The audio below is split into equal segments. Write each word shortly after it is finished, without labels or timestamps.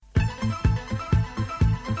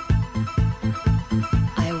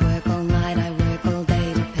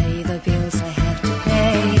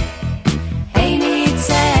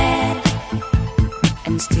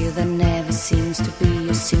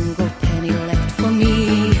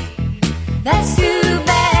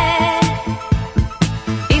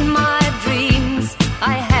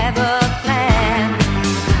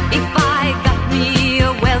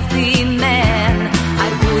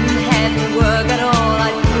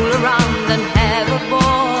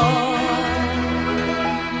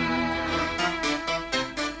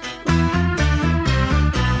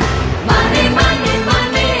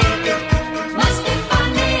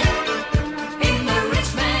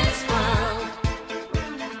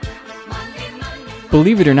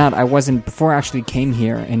Believe it or not, I wasn't, before I actually came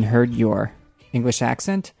here and heard your English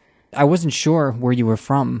accent, I wasn't sure where you were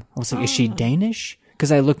from. I was like, is she Danish? Because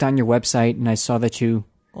I looked on your website and I saw that you...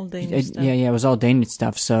 All Danish stuff. Yeah, it was all Danish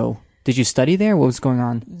stuff. So did you study there? What was going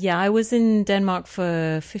on? Yeah, I was in Denmark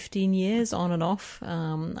for 15 years, on and off.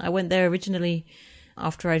 I went there originally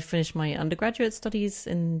after I'd finished my undergraduate studies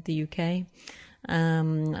in the UK.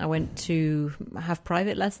 I went to have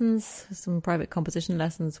private lessons, some private composition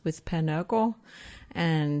lessons with Per Nørgaard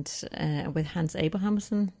and with Hans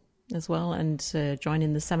Abrahamsen as well, and joined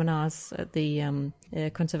in the seminars at the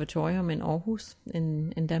Conservatorium in Aarhus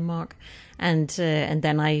in Denmark. And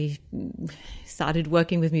then I started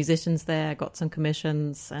working with musicians there. I got some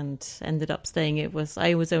commissions and ended up staying.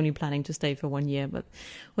 I was only planning to stay for 1 year, but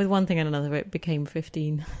with one thing and another, it became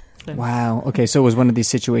 15. So. Wow. Okay, so it was one of these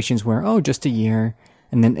situations where just a year,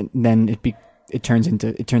 and then it turns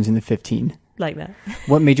into 15. Like that.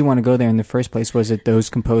 What made you want to go there in the first place? Was it those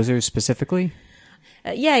composers specifically?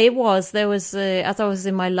 Yeah, it was. There was, as I was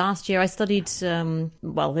in my last year, I studied,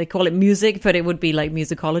 they call it music, but it would be like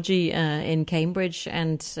musicology in Cambridge.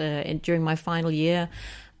 And during my final year,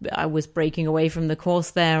 I was breaking away from the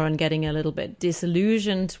course there and getting a little bit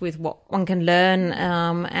disillusioned with what one can learn.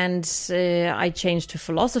 I changed to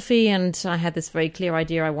philosophy, and I had this very clear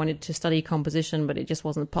idea. I wanted to study composition, but it just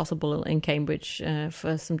wasn't possible in Cambridge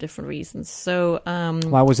for some different reasons. So,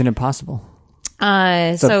 why wasn't it possible?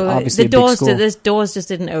 So the doors just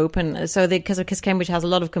didn't open. So because Cambridge has a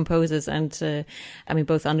lot of composers, and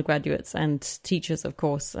both undergraduates and teachers, of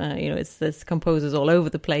course. There's composers all over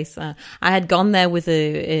the place. I had gone there with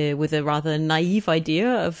a rather naive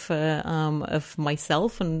idea of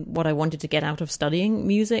myself and what I wanted to get out of studying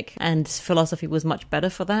music, and philosophy was much better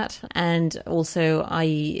for that. And also,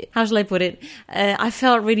 how shall I put it? I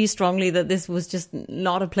felt really strongly that this was just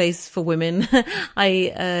not a place for women.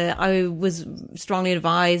 I was strongly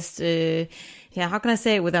advised. How can I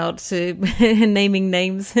say it without naming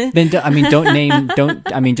names? Then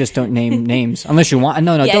just don't name names unless you want.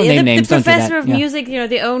 No, don't name names. The don't do that. professor of music,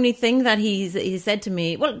 the only thing that he said to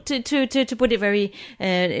me, well, to put it very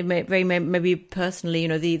maybe personally,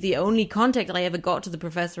 the only contact that I ever got to the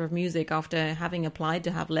professor of music after having applied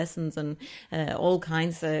to have lessons and all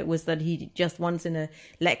kinds was that he just once in a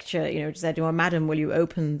lecture, said, "Madam, will you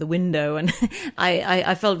open the window?" And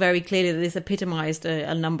I felt very clearly that this epitomized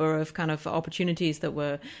a number of kind of opportunities that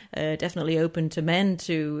were definitely open to men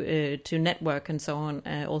to network and so on.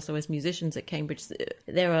 Also, as musicians at Cambridge,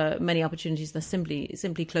 there are many opportunities that are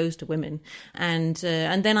simply closed to women. And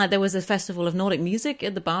then there was a festival of Nordic music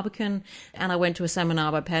at the Barbican, and I went to a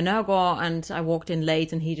seminar by Per Nørgaard, and I walked in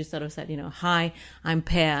late, and he just sort of said, "Hi, I'm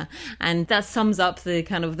Per," and that sums up the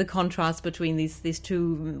kind of the contrast between these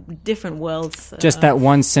two different worlds. Just that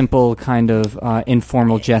one simple kind of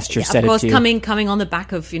informal gesture said it to you. Of course, coming on the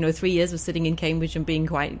back of 3 years of sitting in Cambridge and being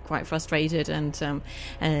quite frustrated and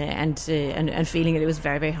feeling it was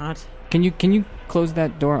very, very hard. Can you close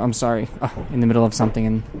that door? I'm sorry, in the middle of something.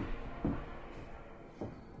 And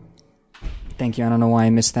thank you. I don't know why I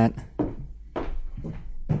missed that.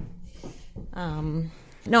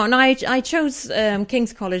 No, I chose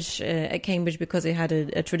King's College at Cambridge because it had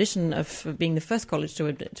a tradition of being the first college to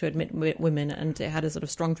admit women, and it had a sort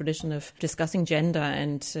of strong tradition of discussing gender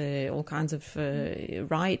and all kinds of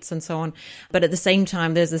rights and so on. But at the same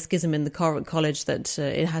time, there's a schism in the college that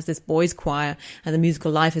it has this boys' choir, and the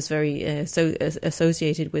musical life is very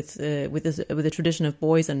associated with the tradition of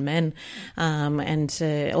boys and men.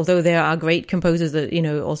 Although there are great composers that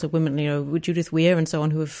also women, Judith Weir and so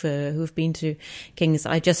on, who have been to King's,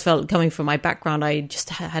 I just felt, coming from my background, I just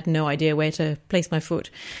had no idea where to place my foot.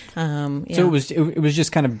 So it was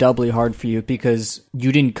just kind of doubly hard for you because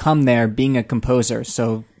you didn't come there being a composer.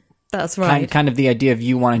 So that's right. Kind of the idea of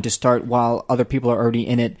you wanting to start while other people are already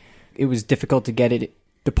in it. It was difficult to get it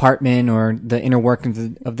department or the inner workings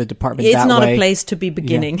of the department. It's not a place to be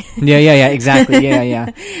beginning. Yeah, exactly.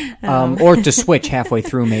 Yeah. Or to switch halfway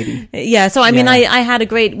through, maybe. Yeah. So I had a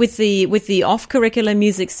great with the off-curricular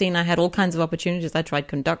music scene. I had all kinds of opportunities. I tried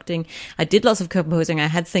conducting. I did lots of composing. I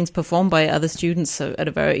had things performed by other students. So at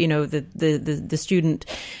a very the student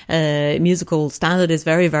musical standard is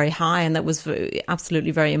very, very high, and that was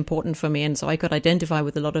absolutely very important for me. And so I could identify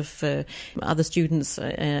with a lot of other students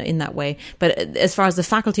in that way. But as far as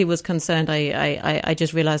the faculty was concerned, I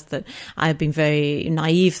just realized that I've been very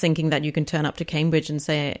naive, thinking that you can turn up to Cambridge and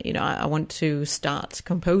say, I want to start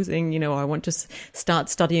composing, I want to start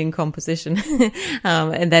studying composition.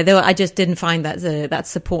 And I just didn't find that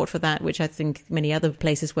support for that, which I think many other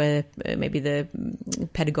places where maybe the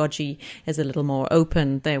pedagogy is a little more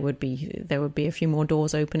open, there would be a few more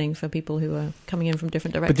doors opening for people who are coming in from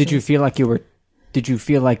different directions. But did you feel like you were did you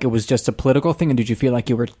feel like it was just a political thing, and did you feel like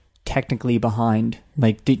you were technically behind?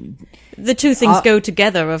 Like, the two things go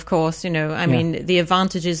together, of course. I mean, the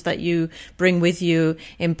advantages that you bring with you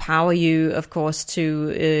empower you, of course,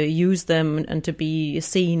 to use them and to be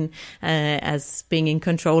seen as being in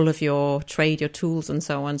control of your trade, your tools, and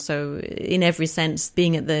so on. So, in every sense,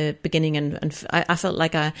 being at the beginning, and I felt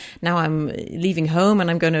like now I'm leaving home and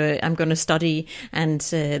I'm going to study, and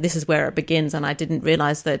this is where it begins. And I didn't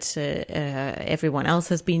realize that everyone else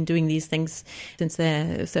has been doing these things since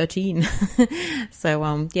they're 13. So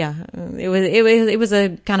it was a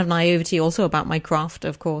kind of naivety also about my craft,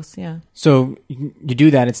 of course. Yeah. So you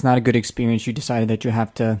do that. It's not a good experience. You decided that you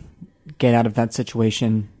have to get out of that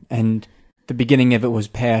situation, and the beginning of it was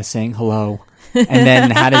Pia saying hello, and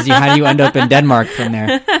then how do you end up in Denmark from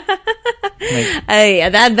there?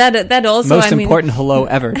 That also most important hello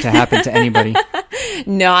ever to happen to anybody.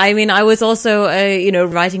 No, I mean, I was also,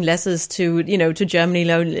 writing letters to Germany,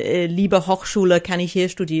 Liebe Hochschule, kann ich hier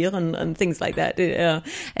studieren, and things like that,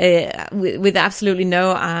 with absolutely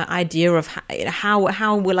no idea of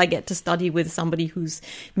how will I get to study with somebody whose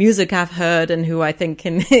music I've heard and who I think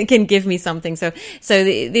can give me something. So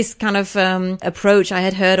this kind of approach, I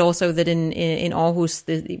had heard also that in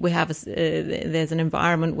Aarhus we have there's an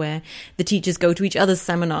environment where the teachers go to each other's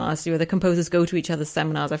seminars, the composers go to each other's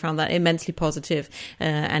seminars. I found that immensely positive.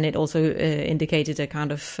 And it also indicated a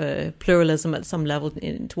kind of pluralism at some level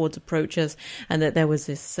towards approaches, and that there was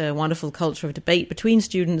this wonderful culture of debate between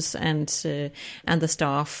students and the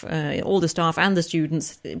staff. All the staff and the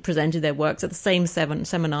students presented their works at the same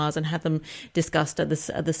seminars and had them discussed at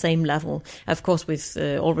the same level. Of course, with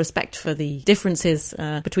all respect for the differences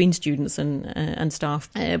between students and staff.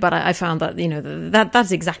 But I found that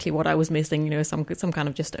that's exactly what I was missing. Some kind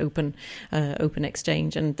of just open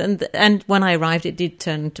exchange. And when I arrived, it did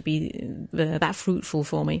turn to be that fruitful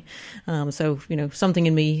for me. So something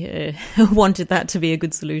in me wanted that to be a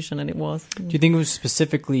good solution, and it was. Do you think it was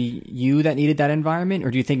specifically you that needed that environment,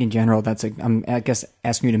 or do you think in general I'm I guess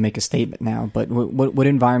asking you to make a statement now, but what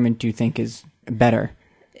environment do you think is better?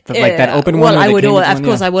 Like that open one. Well, I would, of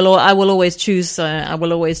course, I will always choose. I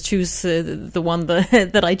will always choose the one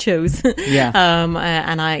that I chose. Yeah.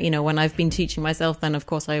 And I, when I've been teaching myself, then of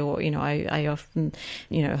course I often,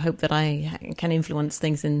 hope that I can influence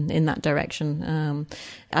things in that direction.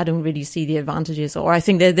 I don't really see the advantages, or I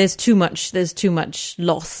think there's too much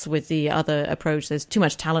loss with the other approach. There's too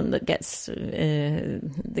much talent that gets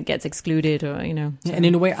excluded, or So. And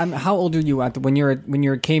in a way, how old are you when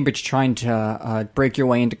you're at Cambridge trying to break your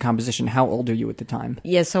way into composition? How old are you at the time?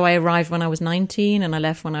 Yeah, so I arrived when I was 19 and I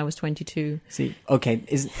left when I was 22. See, okay,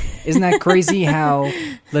 isn't that crazy? How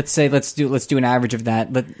let's do an average of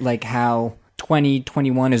that. Like how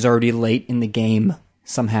 2021 is already late in the game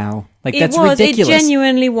somehow. Like that's ridiculous. It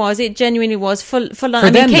genuinely was. For them,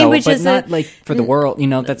 Cambridge though, but not like for the world.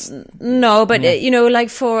 That's no. But like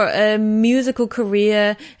for a musical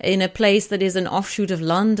career in a place that is an offshoot of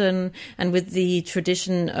London, and with the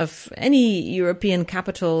tradition of any European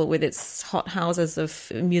capital, with its hot houses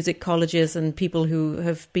of music colleges and people who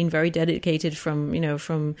have been very dedicated from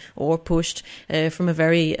or pushed from a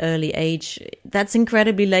very early age. That's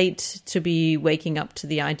incredibly late to be waking up to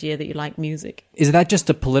the idea that you like music. Is that just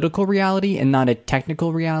a political reality and not a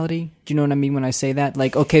technical reality? Do you know what I mean when I say that?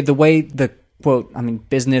 Like, okay, the way the quote,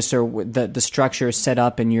 business or the structure is set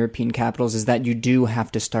up in European capitals is that you do have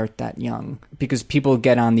to start that young, because people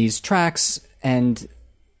get on these tracks and,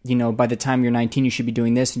 by the time you're 19, you should be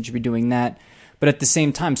doing this and you should be doing that. But at the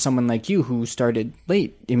same time, someone like you who started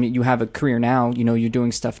late, you have a career now, you're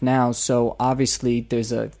doing stuff now. So obviously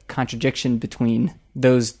there's a contradiction between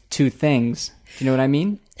those two things. Do you know what I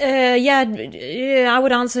mean? I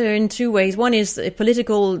would answer in two ways. One is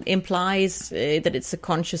political implies that it's a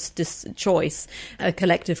conscious choice, a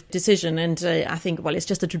collective decision. And I think, it's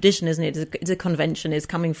just a tradition, isn't it? It's a convention. It's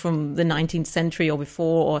coming from the 19th century or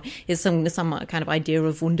before, or is some kind of idea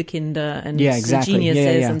of Wunderkinder and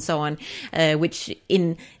geniuses and so on, which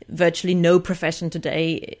in virtually no profession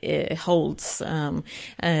today holds. In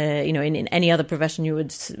any other profession, you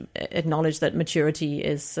would acknowledge that maturity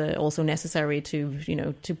is also necessary to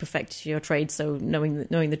perfect your trade. So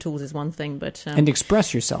knowing the tools is one thing, but and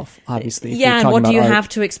express yourself, obviously. Yeah, and what do you have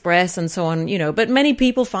to express, and so on. But many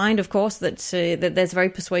people find, of course, that there's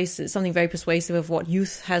something very persuasive of what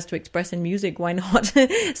youth has to express in music. Why not?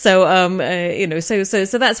 So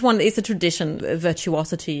so that's one. It's a tradition,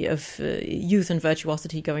 virtuosity of youth and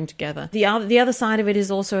virtuosity going together. The other side of it is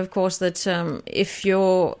also, of course, that if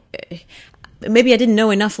you're maybe I didn't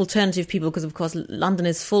know enough alternative people, because of course London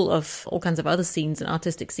is full of all kinds of other scenes and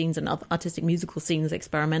artistic musical scenes,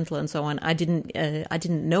 experimental and so on. I didn't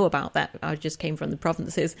know about that. I just came from the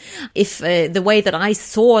provinces. If the way that I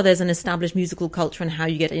saw there's an established musical culture and how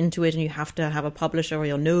you get into it, and you have to have a publisher or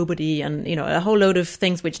you're nobody, and a whole load of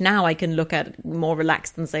things which now I can look at more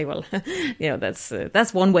relaxed and say, well,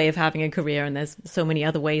 that's one way of having a career, and there's so many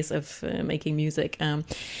other ways of making music.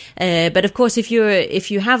 But of course, if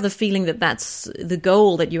you have the feeling that that's the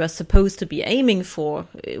goal that you are supposed to be aiming for,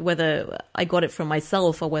 whether I got it from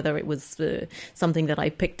myself or whether it was something that I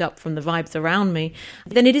picked up from the vibes around me,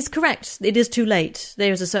 then it is correct. It is too late.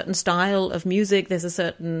 There's a certain style of music. There's a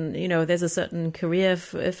certain career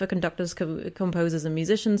for conductors, composers, and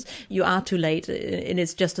musicians. You are too late, and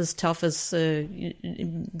it's just as tough as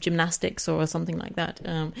gymnastics or something like that.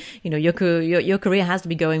 Your career has to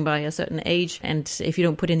be going by a certain age, and if you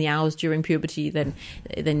don't put in the hours during puberty, then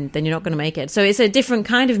you're not going to make it. So it's a different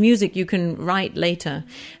kind of music you can write later,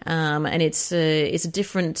 and it's a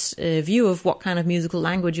different view of what kind of musical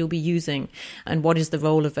language you'll be using and what is the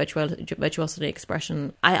role of virtuosity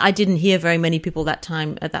expression. I didn't hear very many people at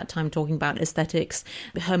that time talking about aesthetics,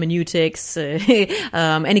 hermeneutics,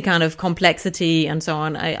 any kind of complexity and so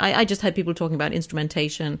on. I just had people talking about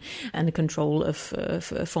instrumentation and the control of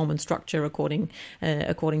form and structure according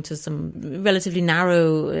to some relatively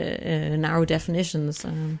narrow definitions.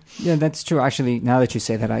 Yeah, that's true. Actually, now that you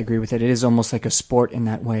say that, I agree with it. It is almost like a sport in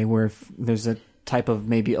that way, where if there's a type of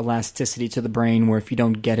maybe elasticity to the brain where if you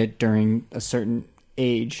don't get it during a certain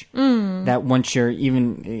age, that once you're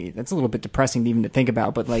that's a little bit depressing even to think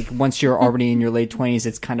about, but like once you're already in your late 20s,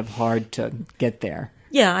 it's kind of hard to get there.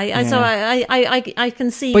 Yeah, I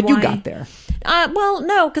can see. But why. You got there. Well,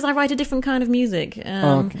 no, because I write a different kind of music.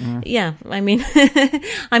 Okay. Yeah, I mean,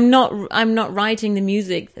 I'm not writing the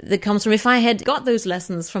music that comes from. If I had got those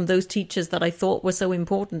lessons from those teachers that I thought were so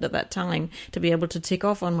important at that time to be able to tick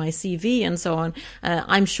off on my CV and so on,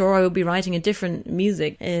 I'm sure I would be writing a different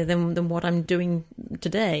music than what I'm doing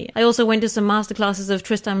today. I also went to some masterclasses of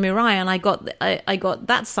Tristan Murail, and I got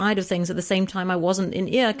that side of things at the same time I wasn't in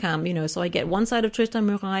IRCAM, so I get one side of Tristan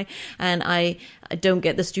Murail, and I don't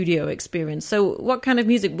get the studio experience. So what kind of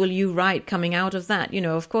music will you write coming out of that?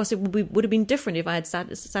 Of course, it would have been different if I had sat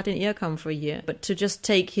in IRCAM for a year. But to just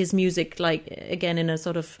take his music, like, again, in a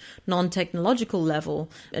sort of non-technological level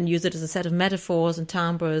and use it as a set of metaphors and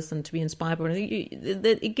timbres and to be inspired by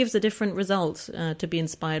it gives a different result to be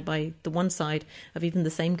inspired by the one side of even the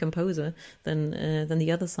same composer than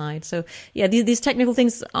the other side. So, yeah, these technical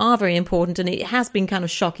things are very important, and it has been kind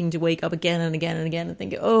of shocking to wake up again and again and again and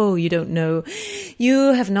think, oh, you don't know.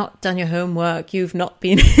 You have not done your homework. You've not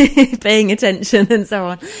been paying attention and so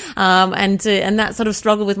on. And that sort of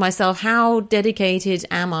struggle with myself. How dedicated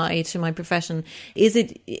am I to my profession? Is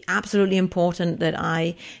it absolutely important that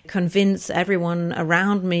I convince everyone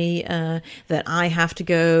around me that I have to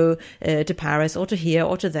go to Paris or to here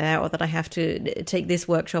or to there, or that I have to take this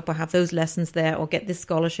workshop or have those lessons there or get this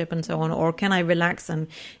scholarship and so on? Or can I relax and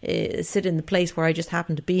sit in the place where I just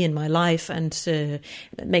happen to be in my life and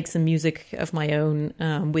make some music of my own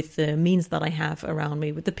with the means that I have around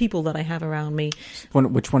me, with the people that I have around me?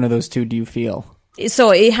 Which one of those two do you feel?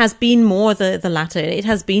 So it has been more the latter. It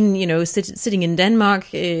has been, sitting in Denmark,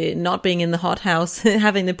 not being in the hothouse,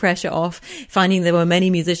 having the pressure off, finding there were many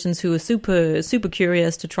musicians who were super, super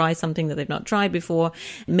curious to try something that they've not tried before.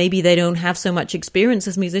 Maybe they don't have so much experience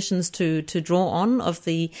as musicians to draw on of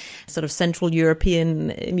the sort of Central European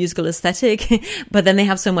musical aesthetic, but then they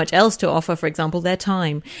have so much else to offer, for example, their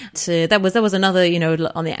time. So that was another,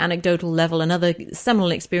 on the anecdotal level, another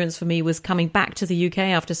seminal experience for me was coming back to the UK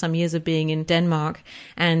after some years of being in Denmark.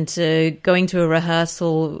 And going to a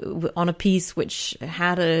rehearsal on a piece which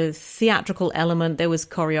had a theatrical element. There was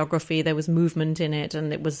choreography, there was movement in it,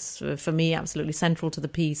 and it was, for me, absolutely central to the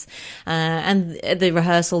piece. And at the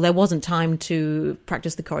rehearsal, there wasn't time to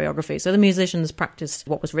practice the choreography. So the musicians practiced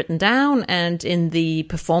what was written down, and in the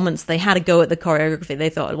performance, they had a go at the choreography. They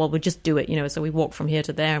thought, well, we'll just do it, so we walk from here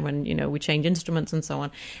to there when, we change instruments and so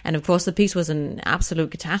on. And of course, the piece was an absolute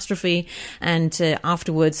catastrophe. And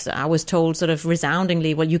afterwards, I was told sort of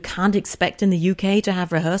resoundingly, well, you can't expect in the UK to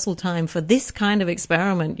have rehearsal time for this kind of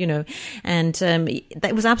experiment, and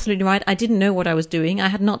that was absolutely right. I didn't know what I was doing. I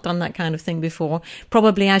had not done that kind of thing before.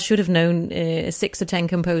 Probably I should have known 6 or 10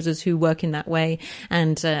 composers who work in that way,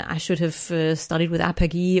 and I should have studied with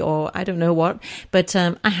Apogee or I don't know what, but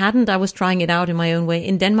I hadn't. I was trying it out in my own way.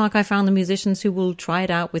 In Denmark, I found the musicians who will try it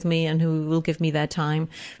out with me and who will give me their time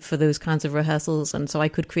for those kinds of rehearsals, and so I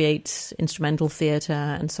could create instrumental theatre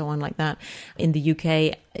and so on like that. in the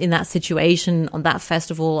UK in that situation on that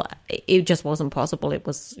festival, it just wasn't possible. It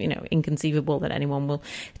was, inconceivable that anyone will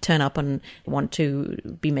turn up and want to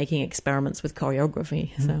be making experiments with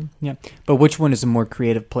choreography. So yeah, but which one is a more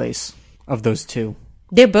creative place of those two?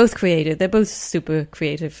 They're both creative. They're both super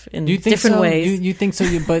creative in different ways. You think so?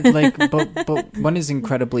 But one is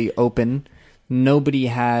incredibly open. Nobody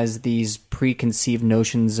has these preconceived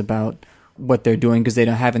notions about what they're doing because they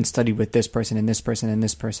haven't studied with this person and this person and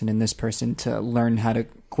this person and this person to learn how to,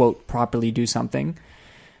 quote, properly do something.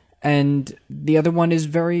 And the other one is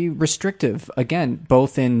very restrictive, again,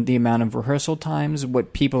 both in the amount of rehearsal times,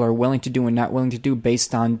 what people are willing to do and not willing to do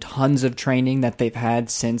based on tons of training that they've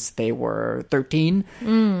had since they were 13.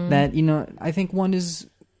 That, I think one is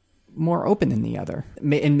more open than the other.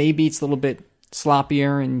 And maybe it's a little bit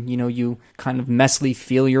sloppier and, you kind of messily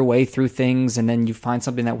feel your way through things and then you find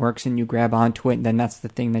something that works and you grab onto it and then that's the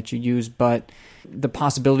thing that you use. But the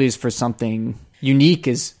possibilities for something unique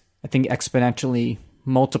is, I think, exponentially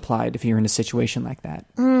multiplied if you're in a situation like that.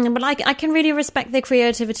 But I can really respect the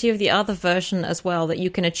creativity of the other version as well, that you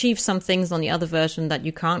can achieve some things on the other version that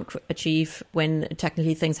you can't achieve when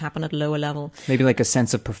technically things happen at a lower level. Maybe like a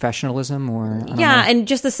sense of professionalism or... I don't know. And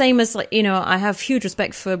just the same as, I have huge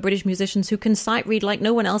respect for British musicians who can sight read like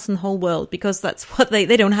no one else in the whole world, because that's what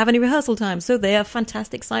they don't have any rehearsal time. So they are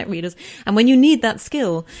fantastic sight readers. And when you need that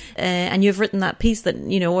skill and you've written that piece that,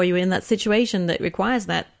 or you're in that situation that requires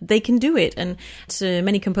that, they can do it. And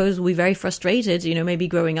many composers will be very frustrated, maybe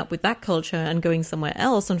growing up with that culture and going somewhere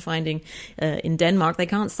else and finding in Denmark they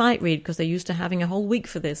can't sight read because they're used to having a whole week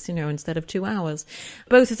for this, instead of 2 hours.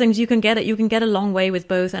 Both are things you can get a long way with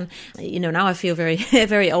both. And now I feel very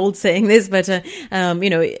very old saying this, but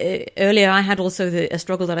earlier I had also a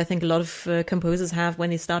struggle that I think a lot of composers have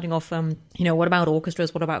when they're starting off. What about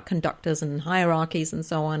orchestras? What about conductors and hierarchies and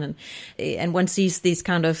so on? And one sees these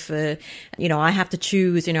kind of I have to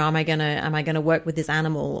choose. Am I gonna work with this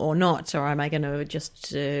animal or not, or am I going to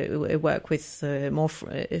just work with more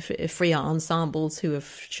freer ensembles who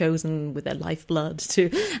have chosen with their lifeblood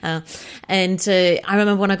to I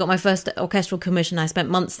remember when I got my first orchestral commission, I spent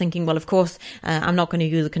months thinking, well, of course I'm not going to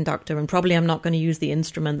use a conductor and probably I'm not going to use the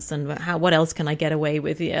instruments, and what else can I get away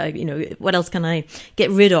with, what else can I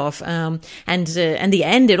get rid of, and the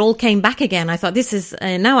end it all came back again. I thought, this is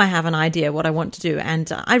now I have an idea what I want to do,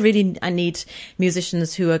 and I need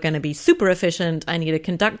musicians who are going to be super efficient. I need a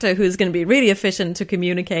conductor who's going to be really efficient to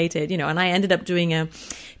communicate it, and I ended up doing a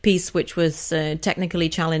piece which was technically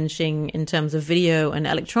challenging in terms of video and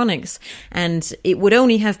electronics, and it would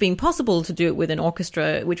only have been possible to do it with an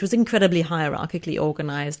orchestra which was incredibly hierarchically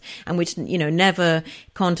organized and which never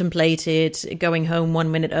contemplated going home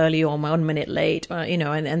 1 minute early or 1 minute late,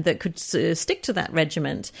 and that could stick to that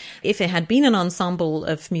regiment. If it had been an ensemble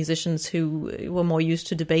of musicians who were more used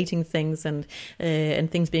to debating things and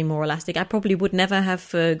things being more elastic, I probably would never have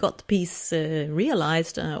got the piece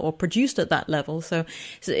realized or produced at that level. So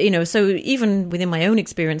even within my own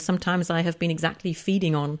experience, sometimes I have been exactly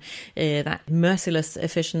feeding on that merciless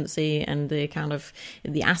efficiency and the kind of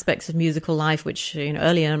the aspects of musical life which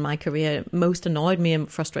earlier in my career most annoyed me and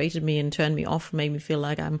frustrated me and turned me off, made me feel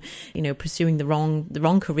like I'm pursuing the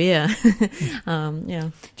wrong career.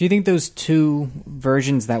 Do you think those two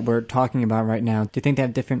versions that we're talking about right now, do you think they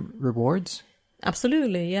have different rewards?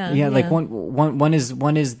 Absolutely, yeah. Yeah, like one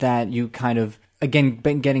is that you kind of, again,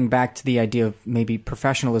 getting back to the idea of maybe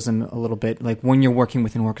professionalism a little bit, like when you're working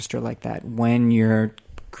with an orchestra like that, when you're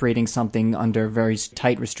creating something under very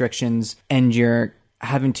tight restrictions and you're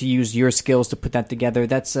having to use your skills to put that together,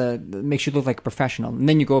 that's makes you look like a professional. And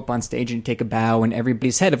then you go up on stage and you take a bow and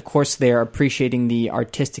everybody's head, of course, they're appreciating the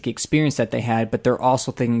artistic experience that they had, but they're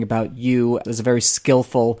also thinking about you as a very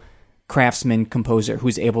skillful craftsman composer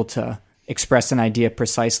who's able to express an idea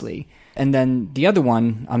precisely. And then the other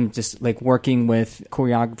one, I'm just like working with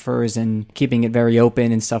choreographers and keeping it very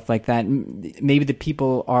open and stuff like that. Maybe the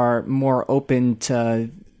people are more open to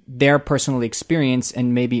their personal experience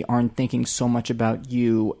and maybe aren't thinking so much about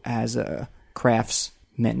you as a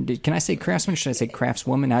craftsman. Can I say craftsman? Should I say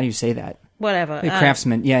craftswoman? How do you say that? Whatever.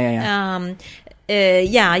 Craftsman. Yeah.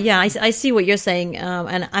 I see what you're saying,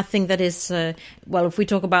 and I think that is, if we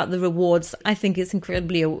talk about the rewards, I think it's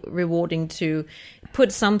incredibly rewarding to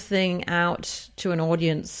put something out to an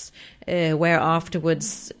audience where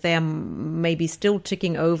afterwards they are maybe still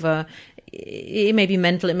ticking over. It may be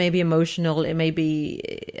mental, it may be emotional, it may be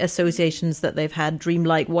associations that they've had,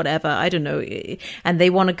 dreamlike, whatever, I don't know. And they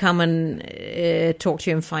want to come and talk to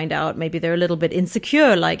you and find out. Maybe they're a little bit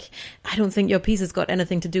insecure, like, I don't think your piece has got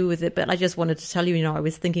anything to do with it, but I just wanted to tell you, I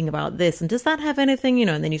was thinking about this. And does that have anything,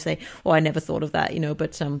 and then you say, oh, I never thought of that,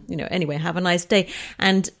 but, anyway, have a nice day.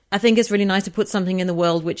 And I think it's really nice to put something in the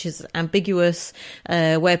world which is ambiguous,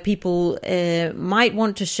 where people might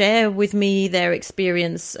want to share with me their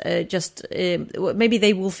experience. Maybe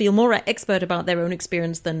they will feel more expert about their own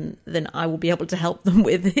experience than I will be able to help them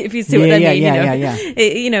with. If you see what I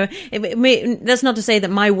mean, that's not to say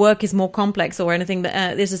that my work is more complex or anything,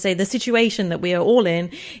 but is to say the situation that we are all in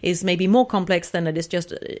is maybe more complex than it is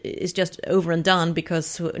just over and done,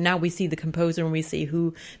 because now we see the composer and we see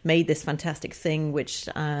who made this fantastic thing, which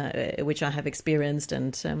I have experienced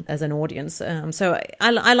and as an audience. So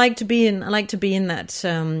I like to be in that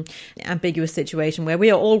ambiguous situation where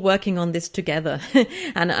we are all working on this together.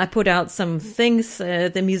 And I put out some things.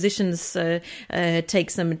 The musicians take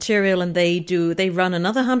some material and they run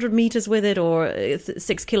another 100 meters with it, or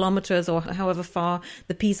 6 kilometers, or however far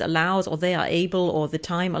the piece allows, or they are able, or the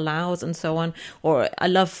time allows, and so on. Or I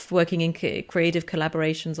love working in creative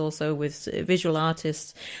collaborations also with visual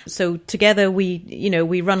artists. So together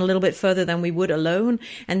we run a little bit further than we would alone,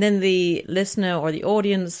 and then the listener or the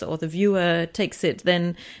audience or the viewer takes it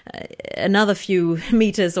then another few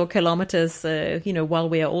meters or kilometers, while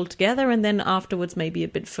we are all together, and then afterwards maybe a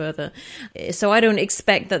bit further. So I don't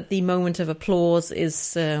expect that the moment of applause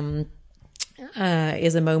is a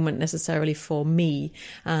moment necessarily for me.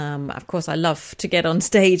 Of course, I love to get on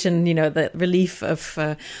stage and, the relief of,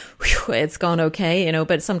 it's gone okay,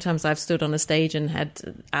 but sometimes I've stood on a stage and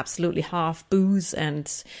had absolutely half boos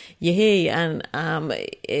and yay. And,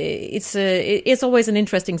 it's always an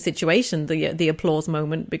interesting situation, the applause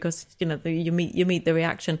moment, because, you meet the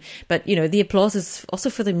reaction, but, the applause is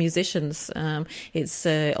also for the musicians. It's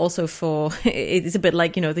also it's a bit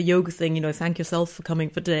like, the yoga thing, thank yourself for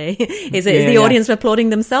coming for today. The audience applauding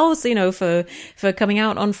themselves, for coming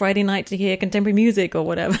out on Friday night to hear contemporary music or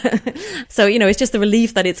whatever. So, it's just the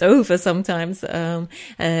relief that it's over sometimes.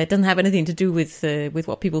 It doesn't have anything to do with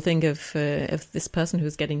what people think of this person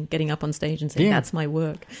who's getting up on stage and saying, that's my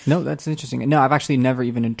work. No, that's interesting. No, I've actually never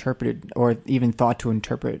even interpreted or even thought to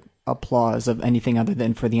interpret applause of anything other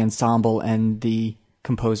than for the ensemble and the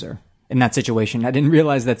composer. In that situation, I didn't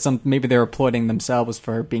realize that maybe they're applauding themselves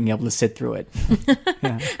for being able to sit through it.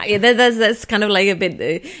 That's kind of like a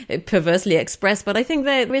bit perversely expressed, but I think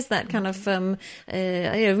there is that kind of.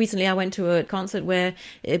 Recently, I went to a concert where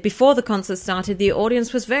before the concert started, the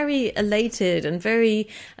audience was very elated and very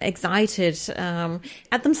excited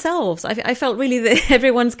at themselves. I felt really that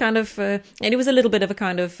everyone's kind of, and it was a little bit of a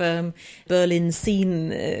kind of Berlin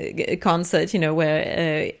scene concert,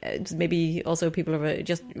 where maybe also people are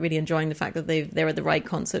just really enjoying the fact that they're at the right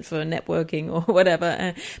concert for networking or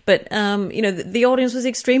whatever. But the audience was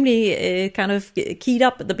extremely kind of keyed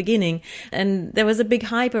up at the beginning, and there was a big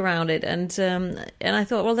hype around it. And I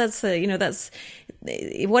thought, well, that's however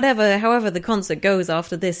the concert goes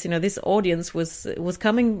after this, this audience was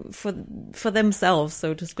coming for themselves,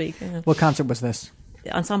 so to speak. What concert was this?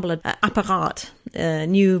 Ensemble Apparat,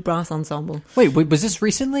 new brass ensemble. Wait, was this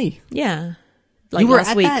recently? Yeah, like you were last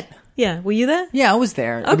at week. That? Yeah, were you there? Yeah, I was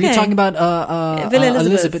there. Okay. Were you talking about Villa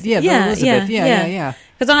Elizabeth? Yeah, Villa Elizabeth. Yeah.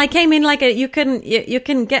 Because I came in you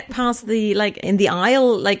can get past in the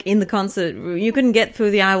aisle, in the concert, you couldn't get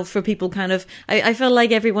through the aisle for people kind of, I felt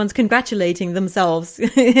like everyone's congratulating themselves. For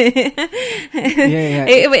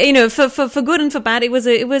good and for bad, it was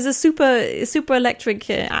a super electric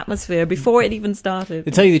atmosphere before it even started.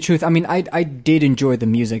 To tell you the truth, I mean, I did enjoy the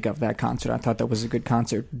music of that concert. I thought that was a good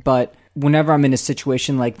concert, but whenever I'm in a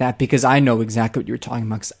situation like that, because I know exactly what you're talking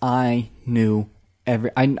about, because I knew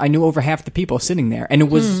I knew over half the people sitting there, and it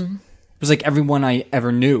was like everyone I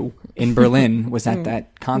ever knew in Berlin was at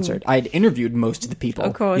that concert. I'd interviewed most of the people.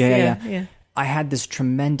 Of course, yeah. I had this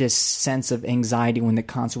tremendous sense of anxiety when the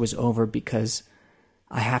concert was over, because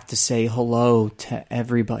I have to say hello to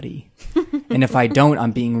everybody. And if I don't,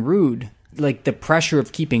 I'm being rude. Like the pressure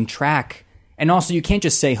of keeping track. And also, you can't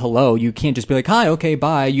just say hello. You can't just be like, hi, okay,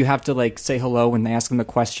 bye. You have to say hello when they ask them a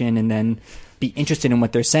question and then be interested in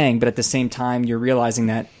what they're saying. But at the same time, you're realizing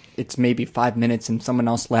that it's maybe 5 minutes and someone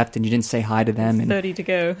else left and you didn't say hi to them. And 30 to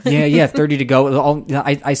go. 30 to go.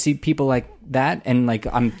 I see people like that, and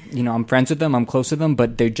I'm friends with them, I'm close with them,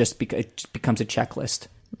 but it just becomes a checklist.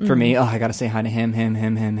 For me, I got to say hi to him, her,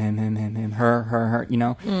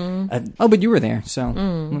 but you were there,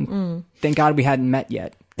 so thank God we hadn't met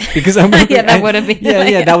yet. Because that would have been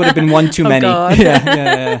that would have been one too many. God.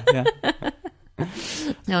 Yeah.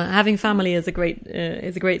 No, having family is a great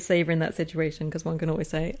saver in that situation, because one can always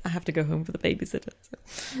say, I have to go home for the babysitter. So.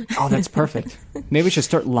 Oh, that's perfect. Maybe we should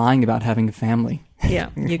start lying about having a family. Yeah,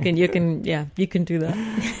 you can do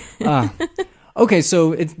that. Okay,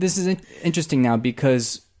 so this is interesting now,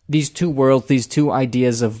 because these two worlds, these two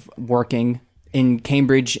ideas of working in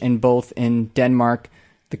Cambridge and both in Denmark,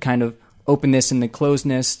 the kind of openness and the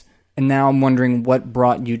closeness. And now I'm wondering what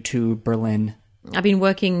brought you to Berlin. I've been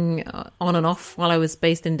working on and off while I was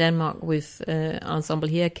based in Denmark with ensemble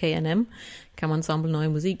here, KNM, Kammerensemble Neue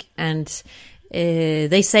Musik, and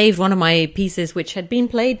they saved one of my pieces, which had been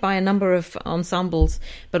played by a number of ensembles,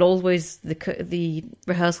 but always the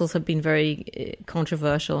rehearsals have been very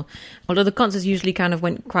controversial. Although the concerts usually kind of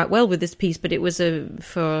went quite well with this piece, but it was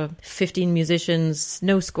for 15 musicians,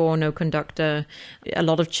 no score, no conductor, a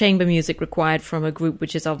lot of chamber music required from a group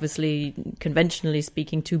which is obviously, conventionally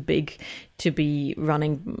speaking, too big to be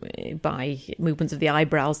running by movements of the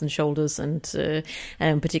eyebrows and shoulders, and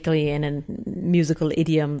particularly in a musical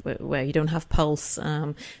idiom where you don't have pulse.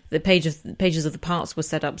 The pages of the parts were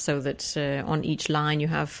set up so that on each line you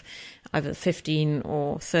have either 15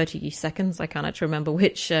 or 30 seconds. I cannot remember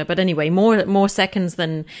which, but anyway, more seconds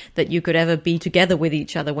than that you could ever be together with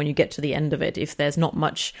each other when you get to the end of it, if there's not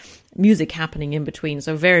much music happening in between.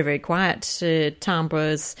 So very, very quiet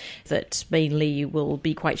timbres that mainly will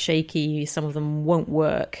be quite shaky. Some of them won't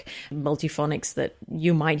work. Multiphonics that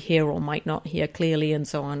you might hear or might not hear clearly, and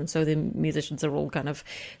so on. And so the musicians are all kind of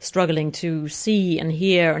struggling to see and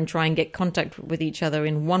hear and try and get contact with each other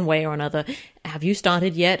in one way or another. Have you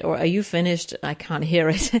started yet, or are you finished? I can't hear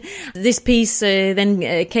it. This piece, then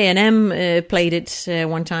KNM played it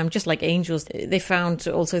one time, just like Angels. They found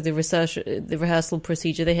also the rehearsal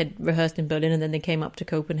procedure. They had rehearsed in Berlin, and then they came up to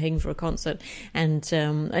Copenhagen for a concert, and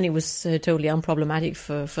it was totally unproblematic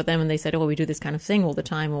for them. And they said, "Oh, we do this kind of thing all the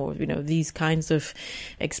time, or these kinds of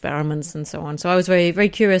experiments and so on." So I was very, very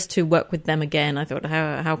curious to work with them again. I thought,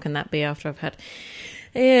 how can that be after I've had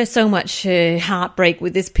so much heartbreak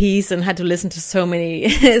with this piece and had to listen to so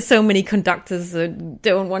many conductors that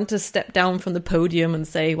don't want to step down from the podium and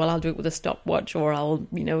say, well, I'll do it with a stopwatch, or I'll,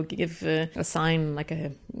 give a sign like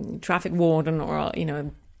a traffic warden, or,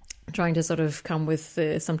 trying to sort of come with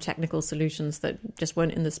some technical solutions that just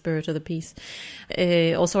weren't in the spirit of the piece.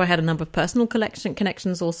 Also, I had a number of personal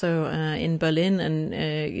connections also in Berlin,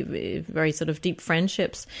 and very sort of deep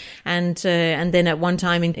friendships. And then at one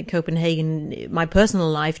time in Copenhagen, my personal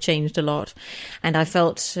life changed a lot. And I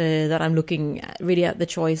felt that I'm looking really at the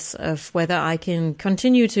choice of whether I can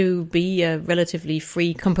continue to be a relatively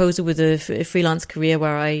free composer with a freelance career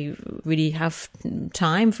where I really have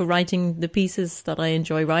time for writing the pieces that I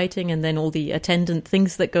enjoy writing, and then all the attendant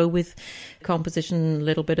things that go with composition, a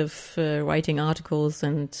little bit of writing articles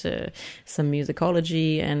and some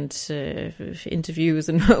musicology and interviews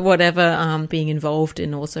and whatever, being involved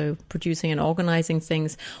in also producing and organizing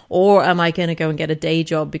things. Or am I going to go and get a day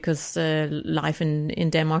job, because life in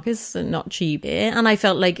Denmark is not cheap. And I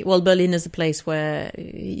felt like, well, Berlin is a place where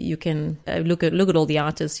you can look at all the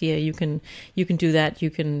artists here. You can do that.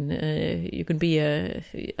 You can be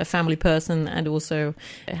a family person and also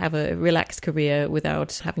have a relaxed career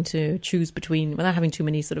without having too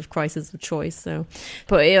many sort of crises of choice. So,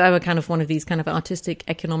 but I'm kind of one of these kind of artistic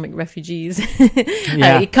economic refugees,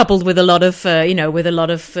 coupled with a lot of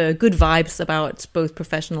good vibes about both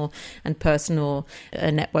professional and personal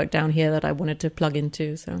network down here that I wanted to plug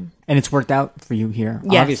into. So, and it's worked out for you here.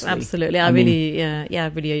 Yes, obviously. Absolutely. I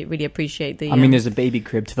really appreciate the. I mean, there's a baby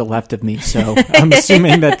crib to the left of me, so I'm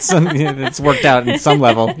assuming that's worked out in some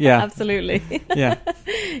level. Yeah, absolutely. Yeah.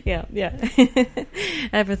 Yeah.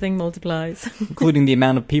 Everything multiplies. Including the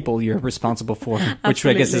amount of people you're responsible for, which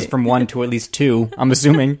I guess is from 1 to at least 2, I'm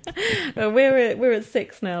assuming. Well, we're at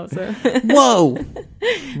 6 now, so. Whoa!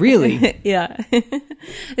 Really? Yeah.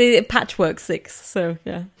 Patchwork 6, so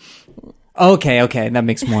yeah. Okay, that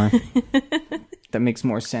makes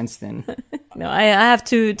more sense then. No, I have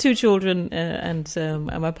two children, and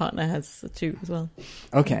my partner has 2 as well.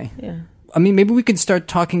 Okay. Yeah. I mean, maybe we could start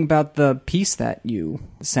talking about the piece that you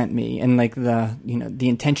sent me, and like the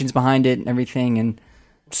intentions behind it and everything, and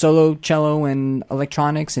solo cello and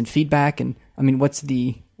electronics and feedback, and I mean, what's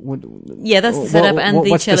the that's the setup, and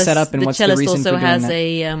what's the setup, and what's the reason also for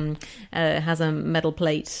doing has a metal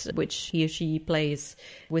plate which he or she plays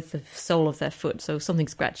with the sole of their foot, so something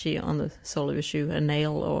scratchy on the sole of a shoe, a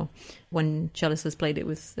nail, or one cellist has played it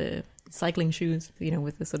with cycling shoes,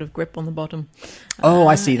 with the sort of grip on the bottom. Oh,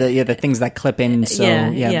 I see. The things that clip in. So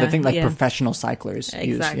the thing like professional cyclers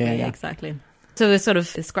use. Exactly. So there's sort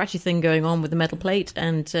of a scratchy thing going on with the metal plate,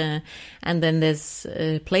 and then there's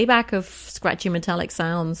playback of scratchy metallic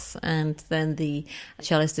sounds, and then the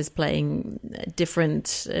cellist is playing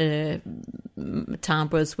different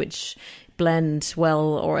timbres which blend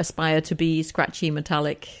well or aspire to be scratchy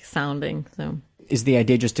metallic sounding. So is the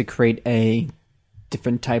idea just to create a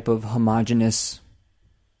different type of homogeneous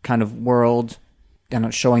kind of world,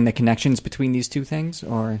 showing the connections between these two things,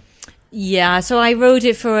 or? Yeah, so I wrote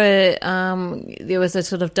it for there was a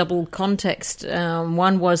sort of double context.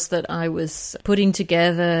 One was that I was putting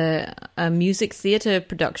together a music theatre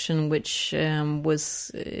production, which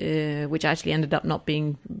which actually ended up not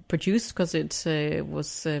being produced because it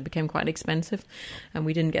became quite expensive, and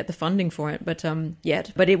we didn't get the funding for it. But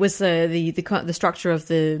yet, but it was the structure of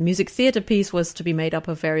the music theatre piece was to be made up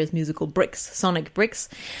of various musical bricks, sonic bricks,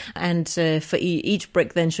 and for each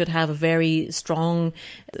brick then should have a very strong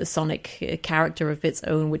sonic character of its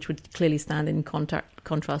own, which would clearly stand in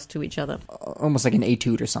contrast to each other. Almost like an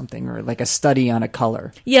etude or something, or like a study on a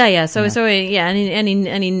color. Yeah. So an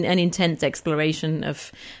intense exploration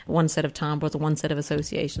of one set of timbres or one set of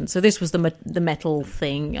associations. So this was the metal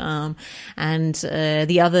thing, and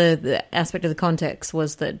the other aspect of the context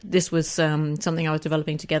was that this was something I was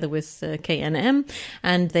developing together with KNM,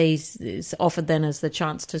 and they offered then as the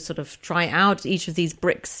chance to sort of try out each of these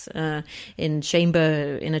bricks in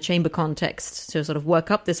a chamber context to sort of work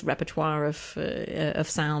up this repertoire of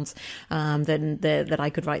sounds. Then that I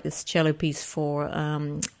could write this cello piece for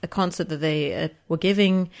a concert that they were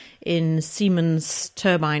giving in Siemens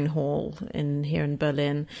Turbine Hall here in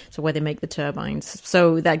Berlin. So where they make the turbines.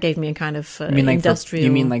 So that gave me a kind of industrial.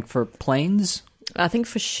 You mean like for planes? I think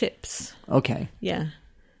for ships. Okay. Yeah.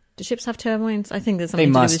 Do ships have turbines? I think there's something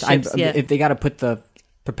they must. To do with ships. Yeah. If they got to put the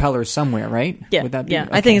propellers somewhere, right? Yeah. Would that be? Yeah.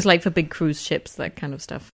 Okay. I think it's like for big cruise ships, that kind of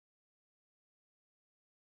stuff.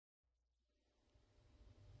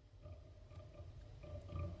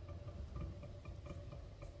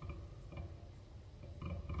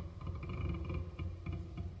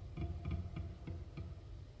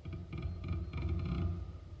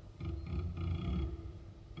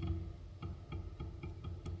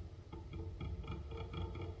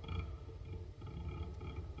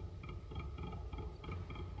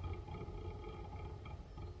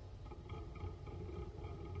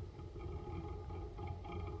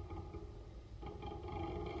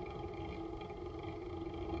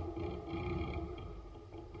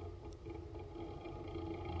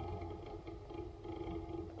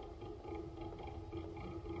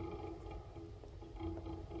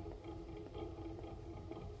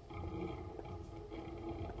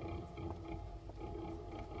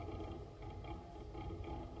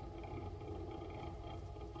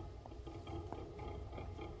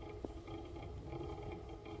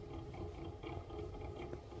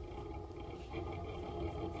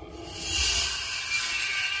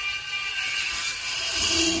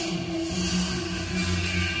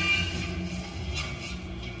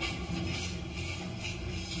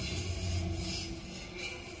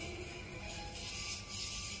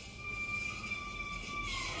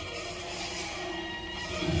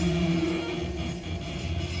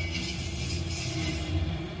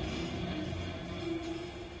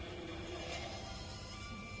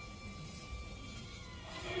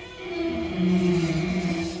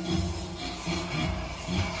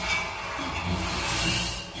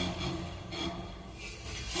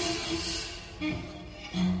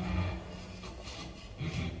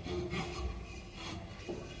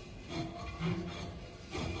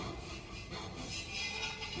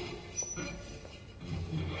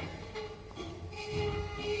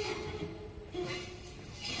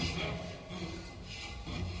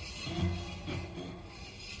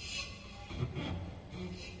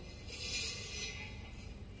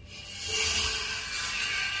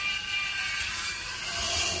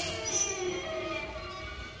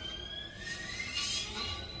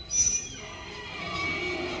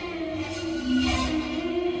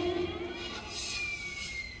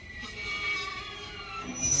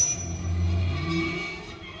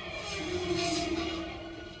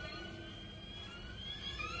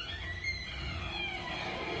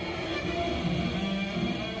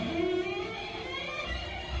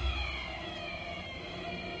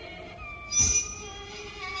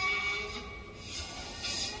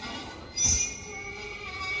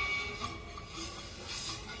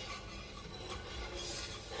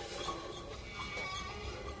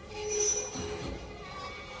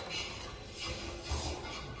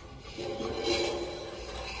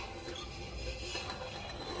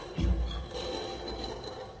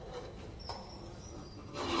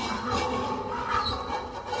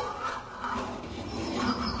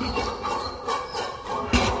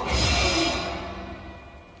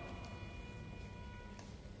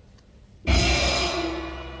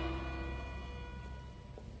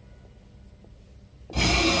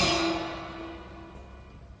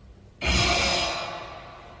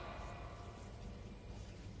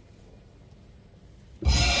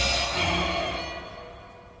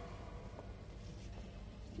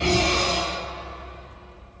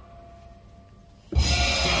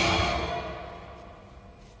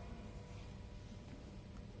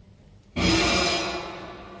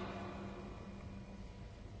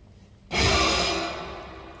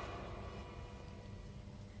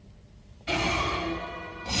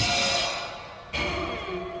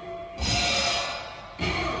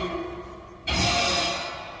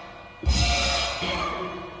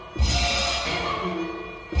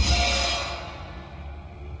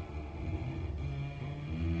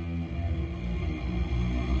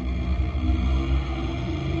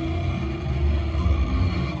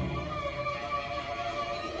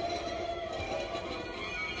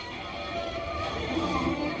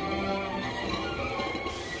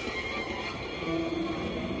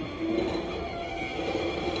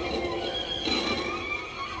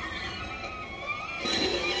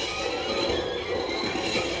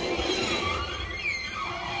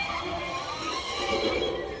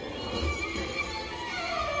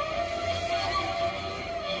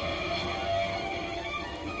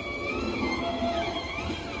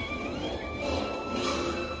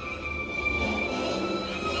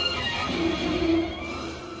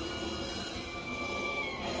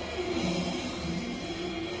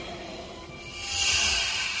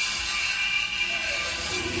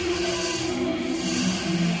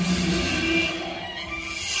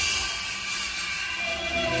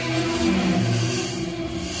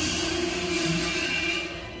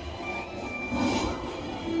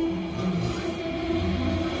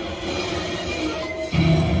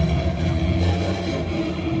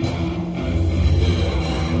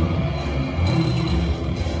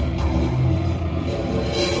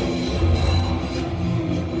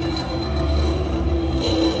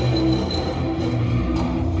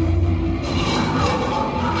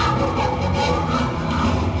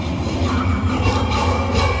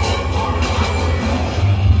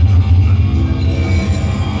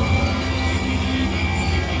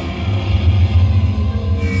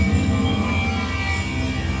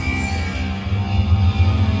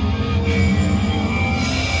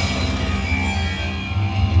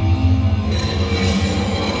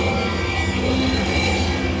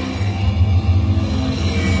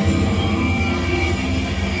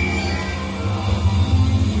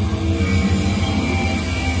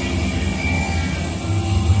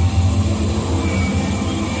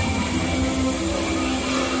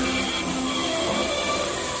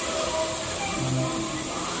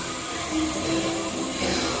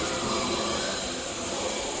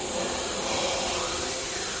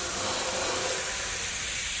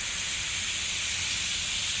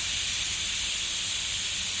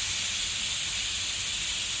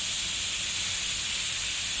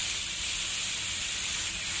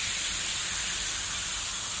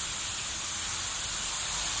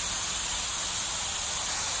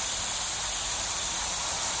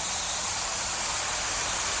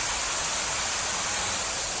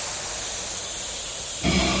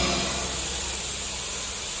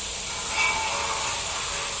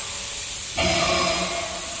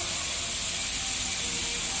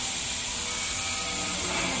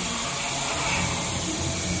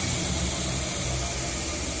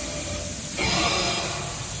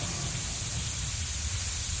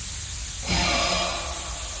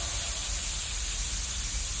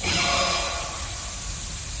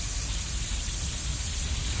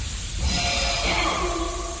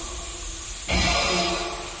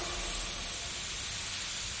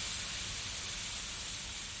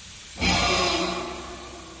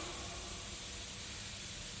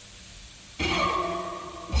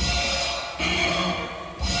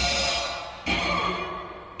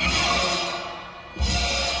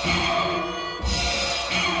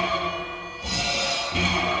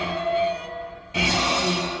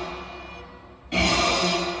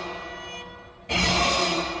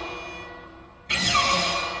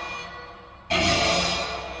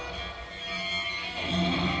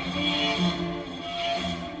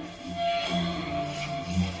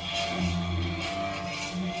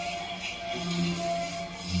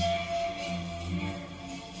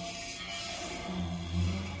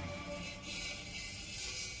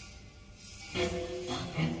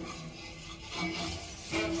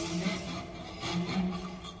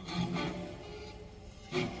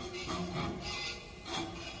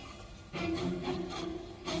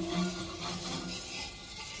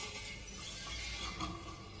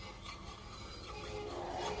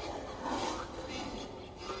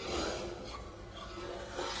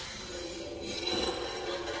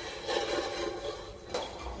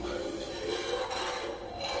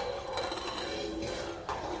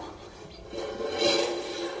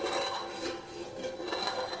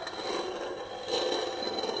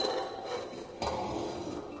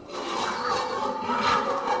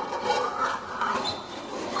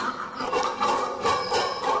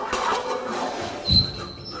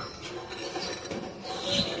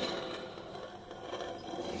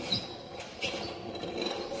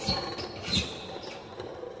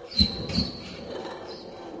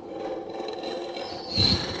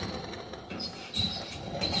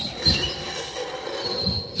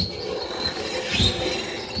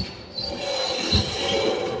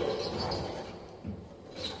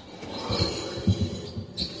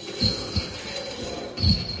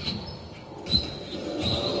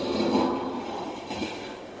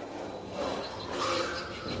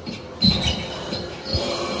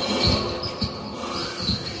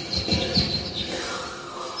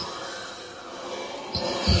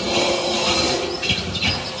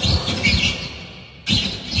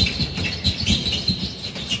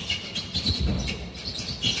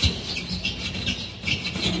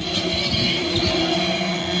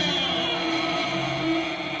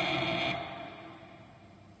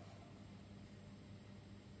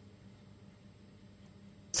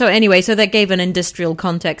 So anyway, so that gave an industrial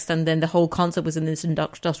context, and then the whole concert was in this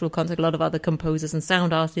industrial context. A lot of other composers and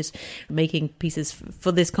sound artists making pieces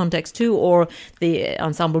for this context too, or the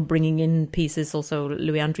ensemble bringing in pieces. Also,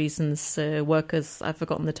 Louis Andriesen's Workers, I've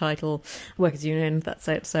forgotten the title, Workers Union, that's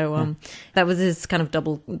it. So that was this kind of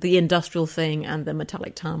double, the industrial thing and the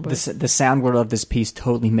metallic timbre. The sound world of this piece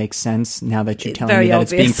totally makes sense now that you're telling Very me that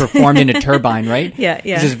obvious. it's being performed in a turbine, right? Yeah.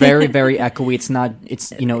 This is very, very echoey.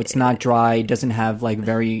 It's not dry. It doesn't have like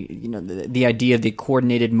very, the idea of the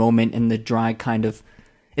coordinated moment and the dry kind of,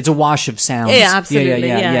 it's a wash of sounds. Yeah, absolutely.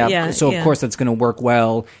 Yeah. So of course that's going to work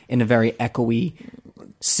well in a very echoey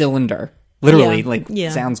cylinder. Literally,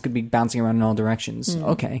 sounds could be bouncing around in all directions.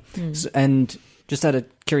 Okay. So, and just out of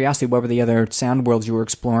curiosity, what were the other sound worlds you were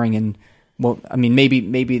exploring? And well, I mean,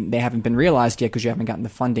 maybe they haven't been realized yet because you haven't gotten the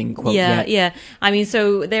funding quote yet. Yeah. I mean,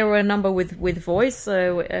 so there were a number with voice,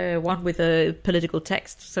 one with a political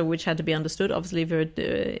text, so which had to be understood. Obviously,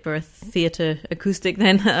 for a theatre acoustic,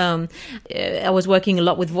 then I was working a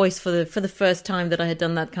lot with voice for the first time that I had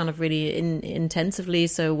done that kind of really intensively.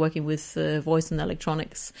 So working with voice and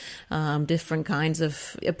electronics, different kinds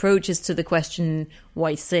of approaches to the question,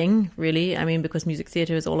 why sing, really? I mean, because music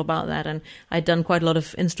theatre is all about that. And I'd done quite a lot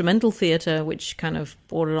of instrumental theatre, which kind of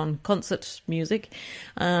bordered on concert music.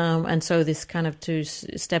 And so this kind of to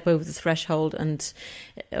step over the threshold and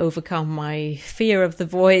overcome my fear of the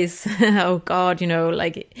voice. Oh, God,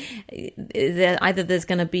 like either there's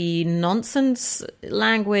going to be nonsense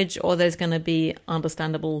language or there's going to be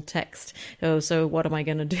understandable text. So what am I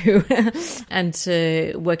going to do? And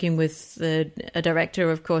working with a director,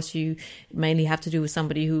 of course, you mainly have to do with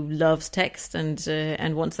somebody who loves text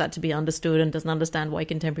and wants that to be understood and doesn't understand why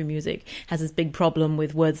contemporary music has this big problem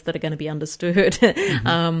with words that are going to be understood.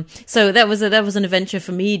 So that was an adventure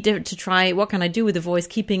for me to try what can I do with the voice,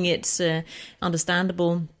 keeping it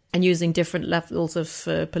understandable, and using different levels of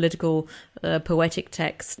political, poetic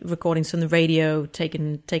text, recordings from the radio,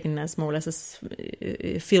 taken as more or less as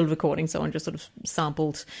field recordings, so on, just sort of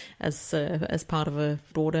sampled as part of a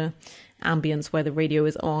broader ambience where the radio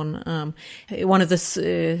is on. One of the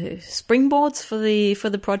springboards for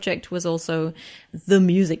the project was also the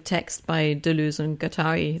music text by Deleuze and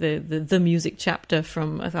Guattari, the music chapter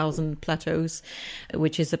from 1,000 Plateaus,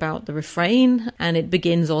 which is about the refrain, and it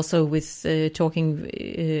begins also with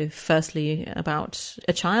talking firstly about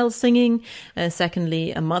a child singing,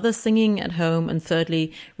 secondly a mother singing at home, and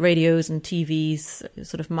thirdly radios and TVs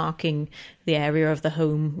sort of marking the area of the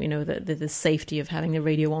home, the safety of having the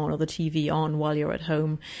radio on or the TV on while you're at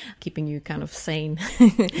home, keeping you kind of sane.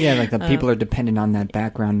 Yeah, like the people are dependent on that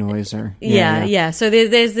background noise, or yeah. So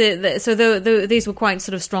there's these were quite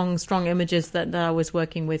sort of strong images that I was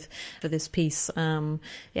working with for this piece. So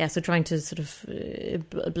trying to sort of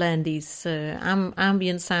blend these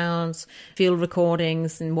ambient sounds, field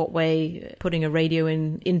recordings. In what way putting a radio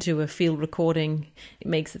into a field recording, it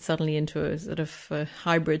makes it suddenly into a sort of a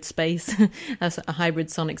hybrid space. As a hybrid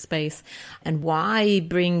sonic space, and why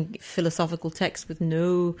bring philosophical text with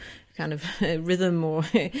no kind of rhythm or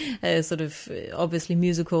sort of obviously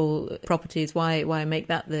musical properties? Why make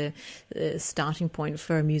that the starting point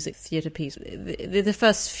for a music theatre piece? The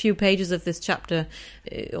first few pages of this chapter,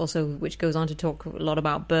 also which goes on to talk a lot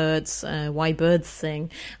about birds, why birds sing,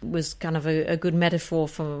 was kind of a good metaphor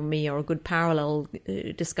for me, or a good parallel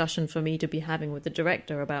discussion for me to be having with the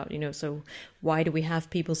director about, so why do we have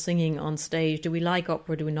people singing on stage? Do we like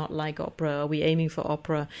opera? Do we not like opera? Are we aiming for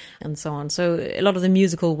opera? And so on. So a lot of the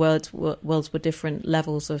musical worlds were different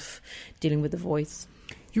levels of dealing with the voice.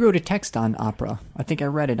 You wrote a text on opera. I think I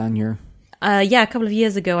read it on your... a couple of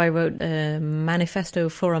years ago I wrote a manifesto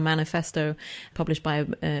for a manifesto published by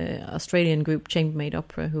an Australian group, Chambermaid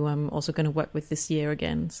Opera, who I'm also going to work with this year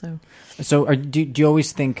again. So do you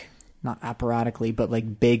always think, not operatically, but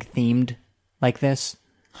like big themed like this?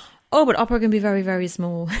 Oh, but opera can be very, very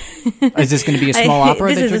small. Is this going to be a small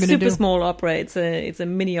opera that you're going to do? This is a super small opera. It's a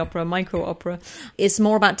mini opera, micro opera. It's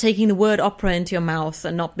more about taking the word opera into your mouth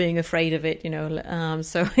and not being afraid of it, I'm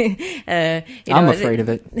afraid of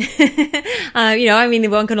it.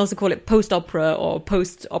 One can also call it post-opera or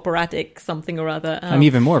post-operatic something or other. I'm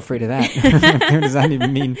even more afraid of that. What does that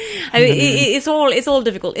even mean? It's all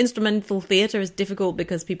difficult. Instrumental theatre is difficult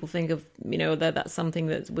because people think of, that's something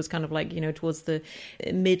that was kind of like, towards the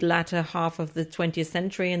mid-last latter half of the 20th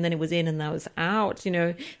century, and then it was in and that was out,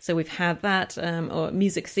 so we've had that. Or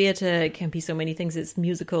music theater, it can be so many things. It's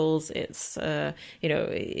musicals, it's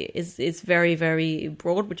it's very, very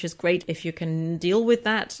broad, which is great if you can deal with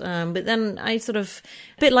that. But then I sort of,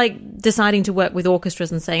 a bit like deciding to work with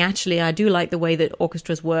orchestras and saying, actually, I do like the way that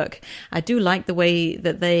orchestras work. I do like the way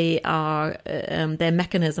that they are, their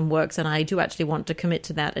mechanism works, and I do actually want to commit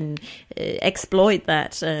to that and exploit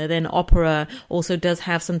that. Then opera also does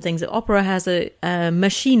have some things. Opera has a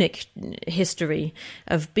machinic history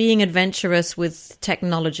of being adventurous with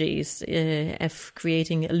technologies, of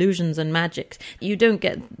creating illusions and magic. You don't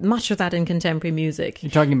get much of that in contemporary music.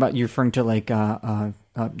 You're referring to like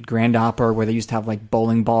grand opera, where they used to have like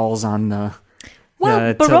bowling balls on the...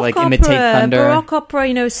 Well, Baroque Baroque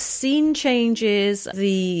opera, scene changes,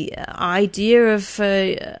 the idea of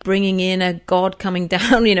bringing in a god coming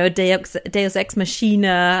down, Deus ex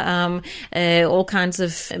machina, all kinds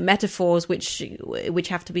of metaphors which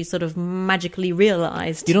have to be sort of magically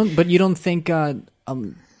realized. You don't think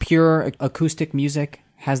pure acoustic music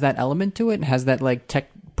has that element to it? Has that like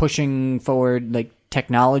pushing forward like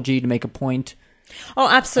technology to make a point? Oh,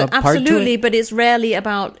 absolutely, but it's rarely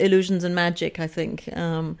about illusions and magic, I think,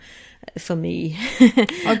 for me.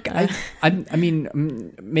 Okay. I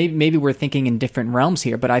mean, maybe we're thinking in different realms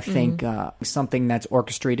here, but I think something that's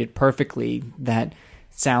orchestrated perfectly, that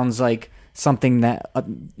sounds like something that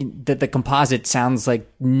the composite sounds like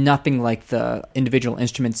nothing like the individual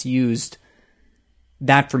instruments used.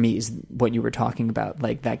 That for me is what you were talking about,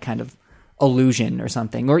 like that kind of illusion or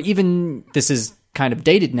something. Or even, this is kind of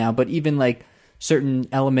dated now, but even like certain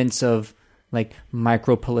elements of like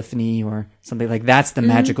micropolyphony or something like that's the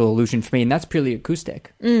magical illusion for me, and that's purely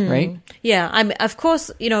acoustic, right? Yeah, of course,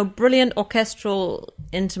 brilliant orchestral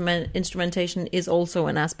instrumentation is also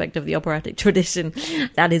an aspect of the operatic tradition.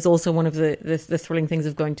 That is also one of the thrilling things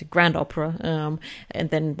of going to grand opera, and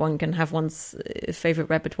then one can have one's favorite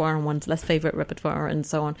repertoire and one's less favorite repertoire and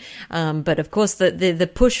so on. But of course,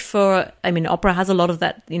 the push for, opera has a lot of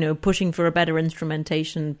that, pushing for a better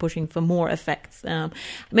instrumentation, pushing for more effects.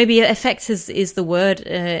 Maybe effects is the word.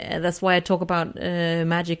 That's why I talk about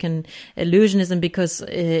magic and illusionism, because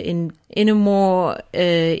in a more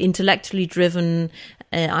intellectually driven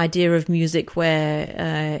idea of music,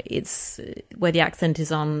 where the accent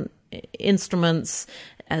is on instruments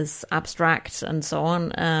as abstract and so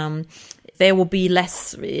on, there will be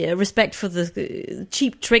less respect for the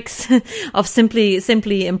cheap tricks of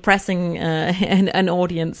simply impressing an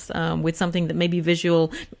audience with something that maybe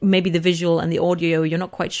the visual and the audio, you're not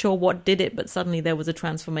quite sure what did it, but suddenly there was a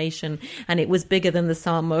transformation, and it was bigger than the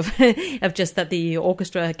sum of just that the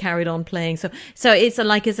orchestra carried on playing. So it's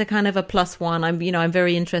a kind of a plus one. I'm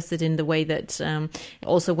very interested in the way that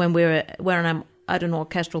also when I'm at an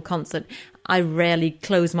orchestral concert, I rarely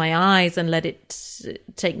close my eyes and let it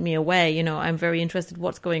take me away. I'm very interested in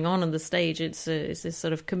what's going on the stage. It's this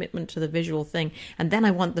sort of commitment to the visual thing. And then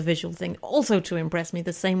I want the visual thing also to impress me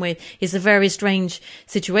the same way. It's a very strange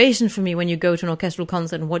situation for me when you go to an orchestral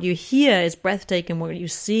concert and what you hear is breathtaking, what you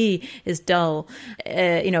see is dull.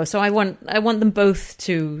 So I want them both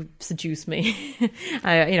to seduce me.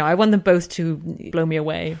 I want them both to blow me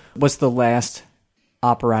away. What's the last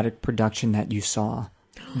operatic production that you saw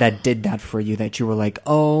that did that for you, that you were like,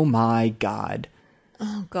 oh my God,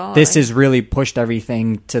 this has really pushed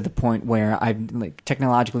everything to the point where I'm like,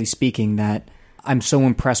 technologically speaking, that I'm so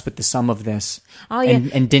impressed with the sum of this,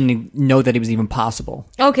 and didn't know that it was even possible.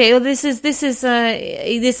 Okay, well, this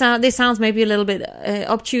sounds maybe a little bit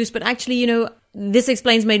obtuse, but actually, this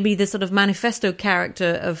explains maybe the sort of manifesto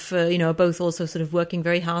character of, both also sort of working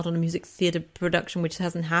very hard on a music theatre production, which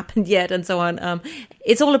hasn't happened yet, and so on.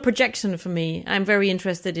 It's all a projection for me. I'm very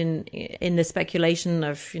interested in the speculation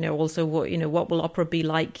of, also what will opera be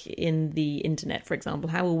like in the internet, for example.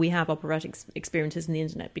 How will we have operatic experiences in the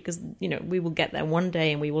internet? Because, we will get there one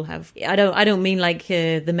day, and we will have, I don't mean like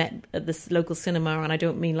the Met at the local cinema, and I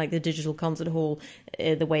don't mean like the digital concert hall,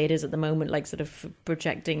 the way it is at the moment, like sort of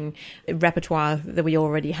projecting repertoire that we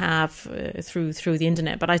already have through the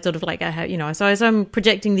internet. But I sort of like, I have, so as I'm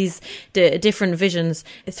projecting these different visions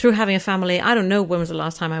through having a family. I don't know when was the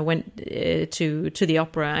last time I went to the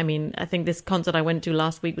opera. I think this concert I went to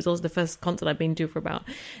last week was also the first concert I've been to for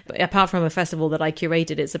apart from a festival that I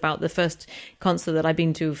curated, it's about the first concert that I've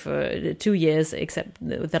been to for 2 years, except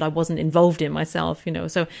that I wasn't involved in myself,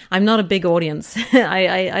 so I'm not a big audience.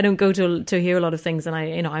 I don't go to hear a lot of things, and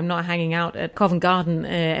I'm not hanging out at Covent Garden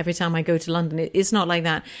every time I go to London. London. It's not like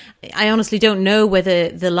that. I honestly don't know whether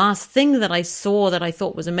the last thing that I saw that I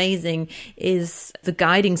thought was amazing is the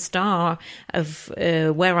guiding star of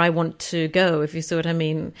where I want to go, if you see what I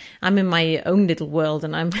mean. I'm in my own little world,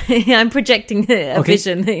 and I'm I'm projecting a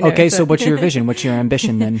vision. You know, okay, so what's your vision? What's your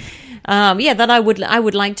ambition then? That I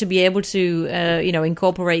would like to be able to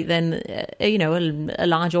incorporate then a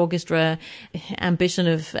large orchestra ambition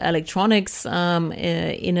of electronics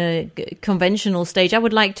in a conventional stage. I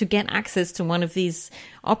would like to get access to one of these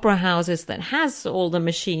opera houses that has all the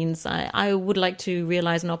machines. I would like to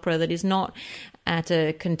realize an opera that is not at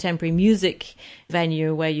a contemporary music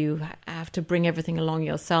venue where you have to bring everything along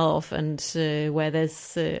yourself, and where there's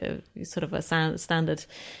sort of a standard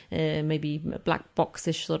maybe black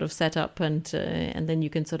box-ish sort of setup, and then you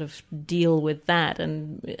can sort of deal with that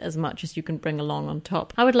and as much as you can bring along on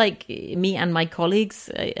top. I would like me and my colleagues,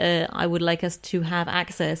 I would like us to have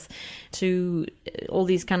access to all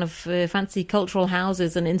these kind of fancy cultural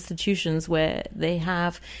houses and institutions where they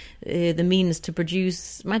have the means to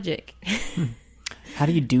produce magic. How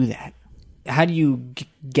do you do that? How do you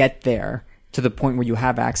get there to the point where you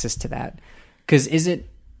have access to that? Because is it,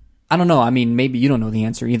 I don't know. I mean, maybe you don't know the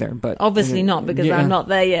answer either, but obviously not, because I'm not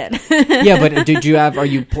there yet. Yeah, but do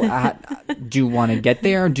you want to get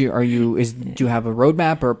there? Do you have a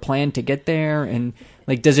roadmap or a plan to get there? And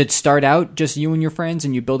like, does it start out just you and your friends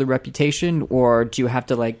and you build a reputation, or do you have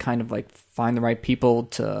to like kind of like find the right people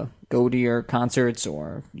to go to your concerts,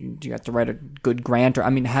 or do you have to write a good grant? Or I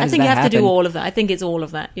mean, how does that happen? I think you have to do all of that. I think it's all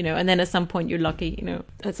of that, and then at some point you're lucky,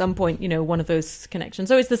 at some point, one of those connections.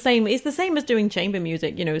 So it's the same as doing chamber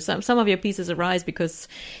music. Some of your pieces arise because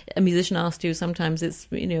a musician asked you. Sometimes it's,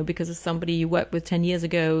 because of somebody you worked with 10 years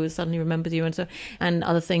ago suddenly remembers you, and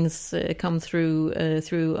other things come through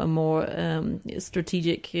a more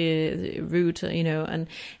strategic route, and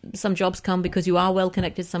some jobs come because you are well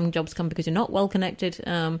connected, some jobs come because you're not well connected.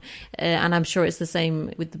 And I'm sure it's the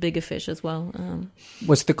same with the bigger fish as well.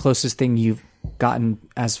 What's the closest thing you've gotten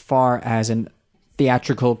as far as an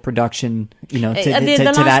theatrical production, to that ideal?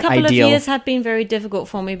 The last couple of years have been very difficult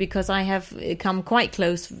for me because I have come quite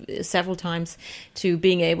close several times to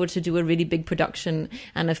being able to do a really big production,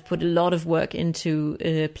 and I've put a lot of work into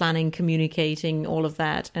planning, communicating, all of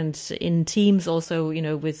that, and in teams also,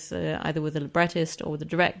 with either with a librettist or with a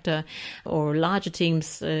director, or larger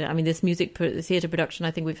teams. This music theatre production,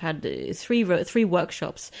 I think we've had three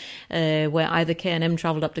workshops where either K&M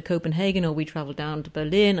travelled up to Copenhagen or we travelled down to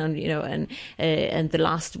Berlin, and the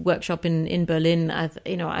last workshop in Berlin, I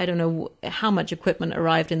don't know how much equipment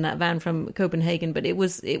arrived in that van from Copenhagen, but it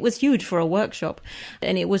was huge for a workshop,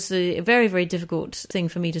 and it was a very, very difficult thing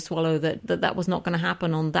for me to swallow that was not going to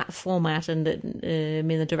happen on that format, and that me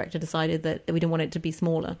and the director decided that we didn't want it to be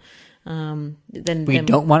smaller. We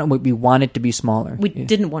want it to be smaller. We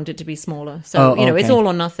didn't want it to be smaller. So, it's all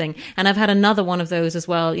or nothing. And I've had another one of those as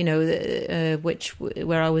well,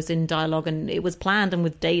 where I was in dialogue, and it was planned and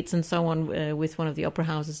with dates and so on with one of the opera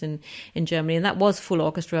houses in Germany. And that was full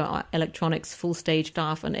orchestra, electronics, full stage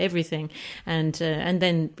staff and everything. And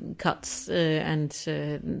then cuts and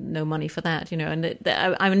no money for that, And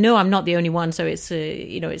I know I'm not the only one. So it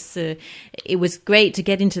was great to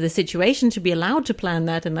get into the situation to be allowed to plan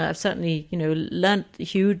that. And I've certainly, learned a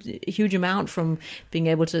huge amount from being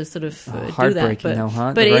able to sort of do that. But,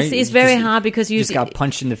 huh? But right? it's very hard because you just got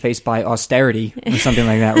punched in the face by austerity or something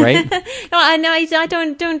like that, right? No, I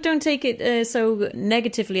don't take it so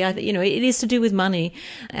negatively. It is to do with money,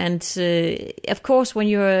 and of course, when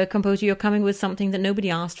you're a composer, you're coming with something that nobody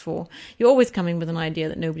asked for. You're always coming with an idea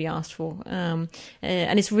that nobody asked for, and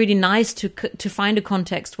it's really nice to find a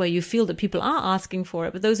context where you feel that people are asking for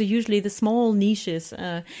it. But those are usually the small niches.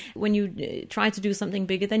 When you try to do something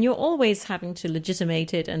bigger, then you're always having to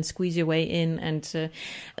legitimate it and squeeze your way in. And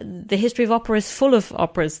the history of opera is full of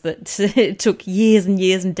operas that took years and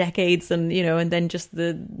years and decades, and and then just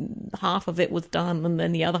the half of it was done, and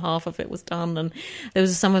then the other half of it was done. And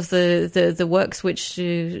those are some of the works which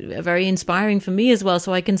are very inspiring for me as well.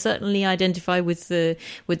 So I can certainly identify with the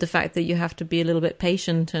fact that you have to be a little bit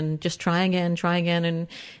patient and just try again, and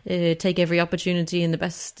take every opportunity in the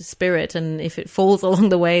best spirit. And if it falls along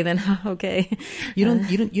the way, then okay. You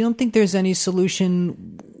don't think there's any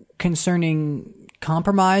solution concerning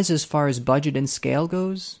compromise as far as budget and scale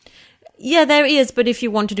goes? Yeah, there is, but if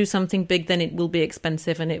you want to do something big, then it will be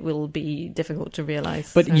expensive and it will be difficult to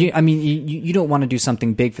realize. But so. you don't want to do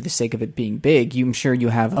something big for the sake of it being big. I'm sure you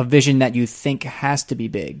have a vision that you think has to be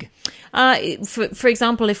big. For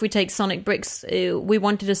example, if we take Sonic Bricks, we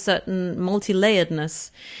wanted a certain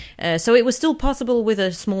multi-layeredness. So it was still possible with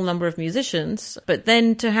a small number of musicians, but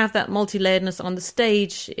then to have that multi-layeredness on the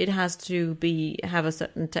stage, it has to have a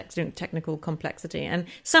certain technical complexity. And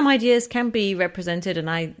some ideas can be represented, and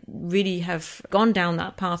I really have gone down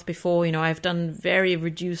that path before. I've done very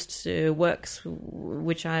reduced works,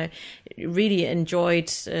 which I really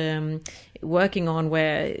enjoyed working on,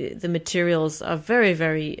 where the materials are very,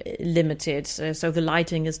 very limited. So the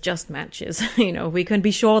lighting is just matches. We can be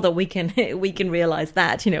sure that we can realize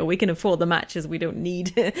that. We can afford the matches. We don't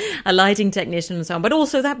need a lighting technician and so on. But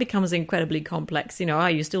also that becomes incredibly complex.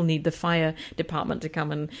 You still need the fire department to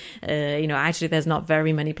come and actually there's not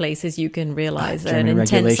very many places you can realize an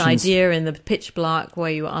intense idea in the pitch black where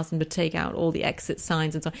you ask them to take out all the exit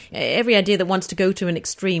signs and so on. Every idea that wants to go to an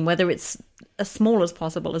extreme, whether it's as small as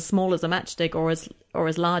possible, as small as a matchstick or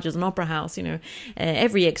as large as an opera house,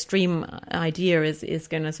 every extreme idea is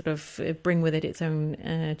going to sort of bring with it its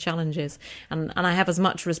own challenges. And I have as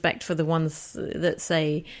much respect for the ones that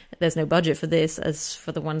say there's no budget for this as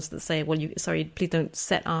for the ones that say, well, please don't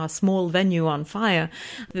set our small venue on fire.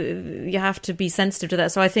 You have to be sensitive to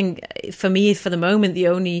that. So I think for me, for the moment,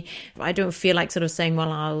 I don't feel like sort of saying,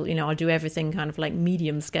 well, I'll do everything kind of like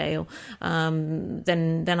medium scale.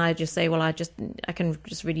 Then I just say, well, I can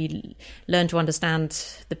just really learn to understand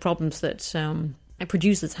the problems that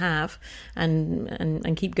producers have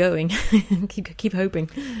and keep going, keep hoping.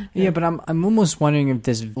 Yeah, but I'm almost wondering if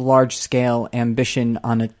this large scale ambition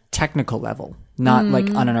on a technical level, not like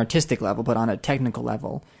on an artistic level, but on a technical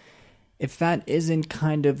level, if that isn't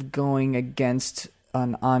kind of going against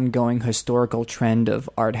an ongoing historical trend of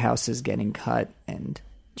art houses getting cut. And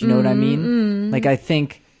do you know what I mean? Like, I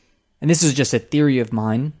think, and this is just a theory of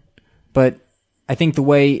mine, but I think the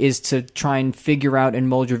way is to try and figure out and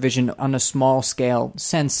mold your vision on a small scale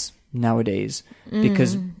sense nowadays,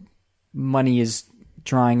 because money is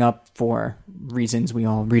drying up for reasons we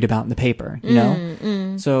all read about in the paper,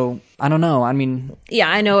 So I don't know. I mean, yeah,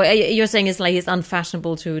 I know you're saying it's like it's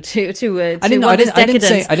unfashionable to I didn't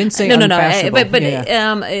say no, unfashionable. but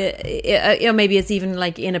yeah. maybe it's even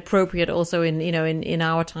like inappropriate also in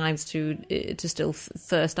our times to still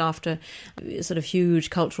thirst after sort of huge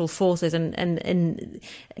cultural forces and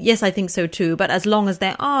yes, I think so too. But as long as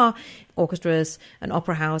there are orchestras and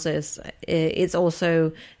opera houses, it's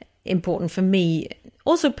also important for me,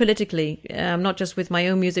 also politically, not just with my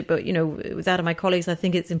own music, but with that of my colleagues. I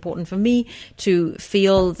think it's important for me to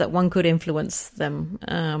feel that one could influence them,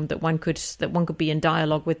 that one could be in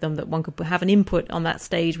dialogue with them, that one could have an input on that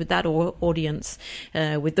stage with that audience,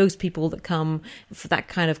 with those people that come for that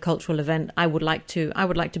kind of cultural event. I would like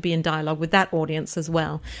to be in dialogue with that audience as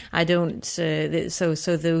well. I don't. So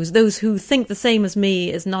those who think the same as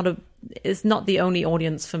me is not the only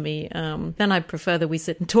audience for me. Then I prefer that we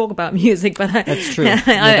sit and talk about music, but that's true.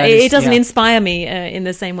 It doesn't inspire me in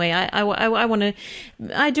the same way.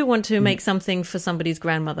 I do want to make something for somebody's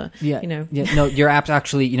grandmother. Yeah, Yeah, no, you're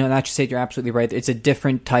actually, not to say you're absolutely right. It's a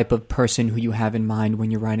different type of person who you have in mind when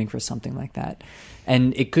you're writing for something like that.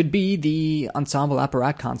 And it could be the Ensemble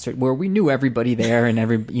Apparat concert where we knew everybody there and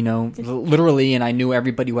literally, and I knew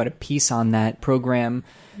everybody who had a piece on that program.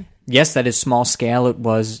 Yes, that is small scale. It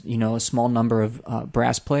was, a small number of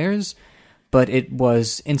brass players, but it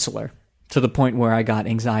was insular to the point where I got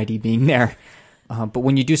anxiety being there. But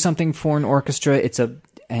when you do something for an orchestra,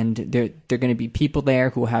 and there are going to be people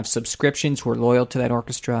there who have subscriptions, who are loyal to that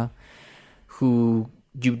orchestra, who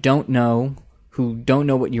you don't know, who don't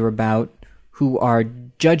know what you're about, who are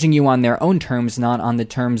judging you on their own terms, not on the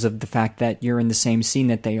terms of the fact that you're in the same scene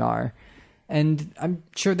that they are. And I'm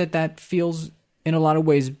sure that feels, in a lot of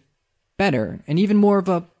ways, better and even more of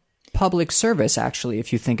a public service, actually,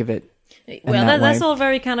 if you think of it. Well, that's all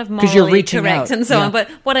very kind of morally correct and so on. But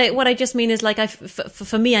what I just mean is, like,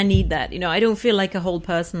 for me, I need that. I don't feel like a whole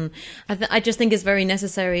person. I just think it's very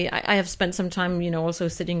necessary. I have spent some time, also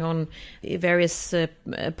sitting on various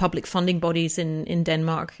public funding bodies in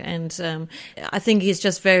Denmark, and I think it's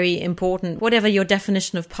just very important. Whatever your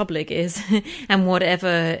definition of public is, and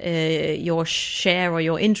whatever your share or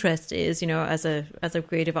your interest is, as a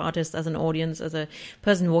creative artist, as an audience, as a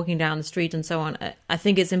person walking down the street, and so on. I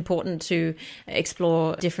think it's important to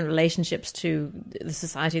explore different relationships to the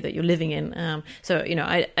society that you're living in. I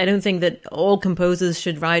don't think that all composers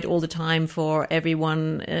should write all the time for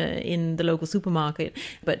everyone in the local supermarket,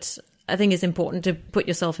 but I think it's important to put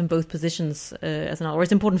yourself in both positions as an artist, or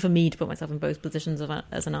it's important for me to put myself in both positions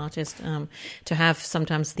as an artist, to have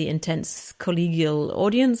sometimes the intense collegial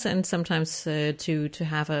audience, and sometimes to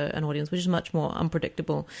have an audience which is much more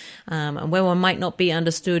unpredictable, and where one might not be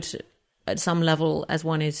understood at some level as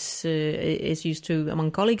one is used to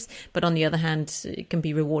among colleagues, but on the other hand, it can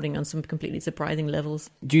be rewarding on some completely surprising levels.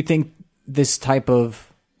 Do you think this type of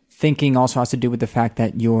thinking also has to do with the fact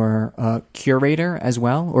that you're a curator as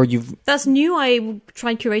well, or you've... That's new. I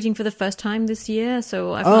tried curating for the first time this year,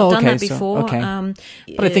 so I've not done that before.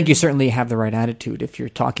 But I think you certainly have the right attitude. If you're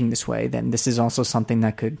talking this way, then this is also something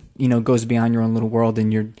that could, goes beyond your own little world,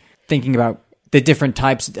 and you're thinking about the different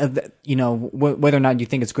types of, whether or not you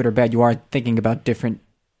think it's good or bad, you are thinking about different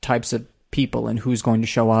types of people and who's going to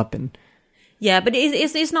show up. And yeah, but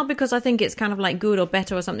it's not because I think it's kind of like good or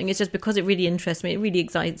better or something. It's just because it really interests me. It really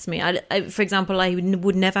excites me. I for example, I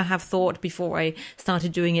would never have thought before I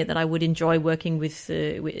started doing it that I would enjoy working with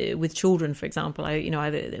children. For example,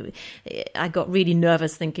 I got really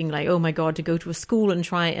nervous thinking like, oh my God, to go to a school and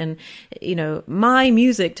try and my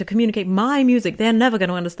music, to communicate my music, they're never going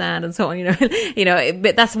to understand, and so on.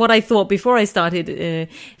 But that's what I thought before I started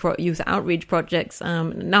youth outreach projects.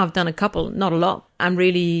 Now I've done a couple, not a lot. I'm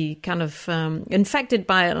really kind of infected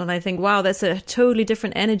by it, and I think, wow, that's a totally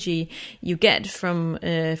different energy you get from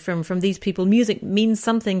these people. Music means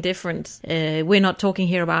something different. We're not talking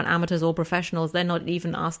here about amateurs or professionals. They're not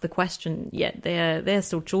even asked the question yet. They're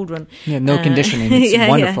still children. Yeah, no conditioning. It's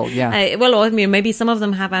wonderful. Yeah. Well, maybe some of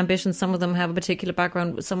them have ambitions, some of them have a particular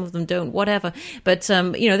background, some of them don't. Whatever. But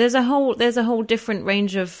there's a whole different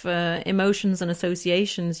range of emotions and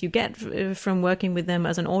associations you get from working with them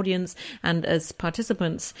as an audience and as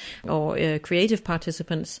participants or creative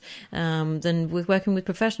participants than with working with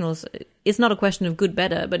professionals. It's not a question of good,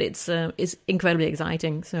 better, but it's incredibly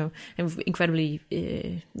exciting. So incredibly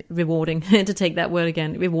rewarding to take that word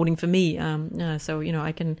again. Rewarding for me. So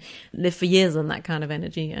I can live for years on that kind of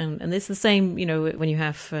energy. And it's the same. When you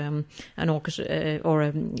have an orchestra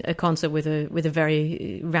or a concert with a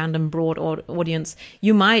very random broad audience,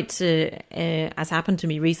 you might, as happened to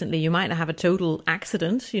me recently, you might have a total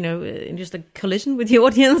accident. Just a collision with the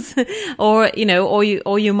audience, or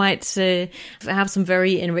you might have some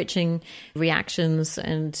very enriching reactions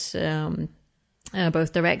and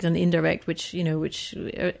both direct and indirect, which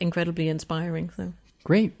are incredibly inspiring. So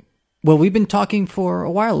great. Well, we've been talking for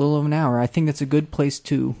a while, a little over an hour. I think that's a good place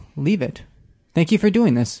to leave it. Thank you for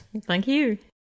doing this. Thank you.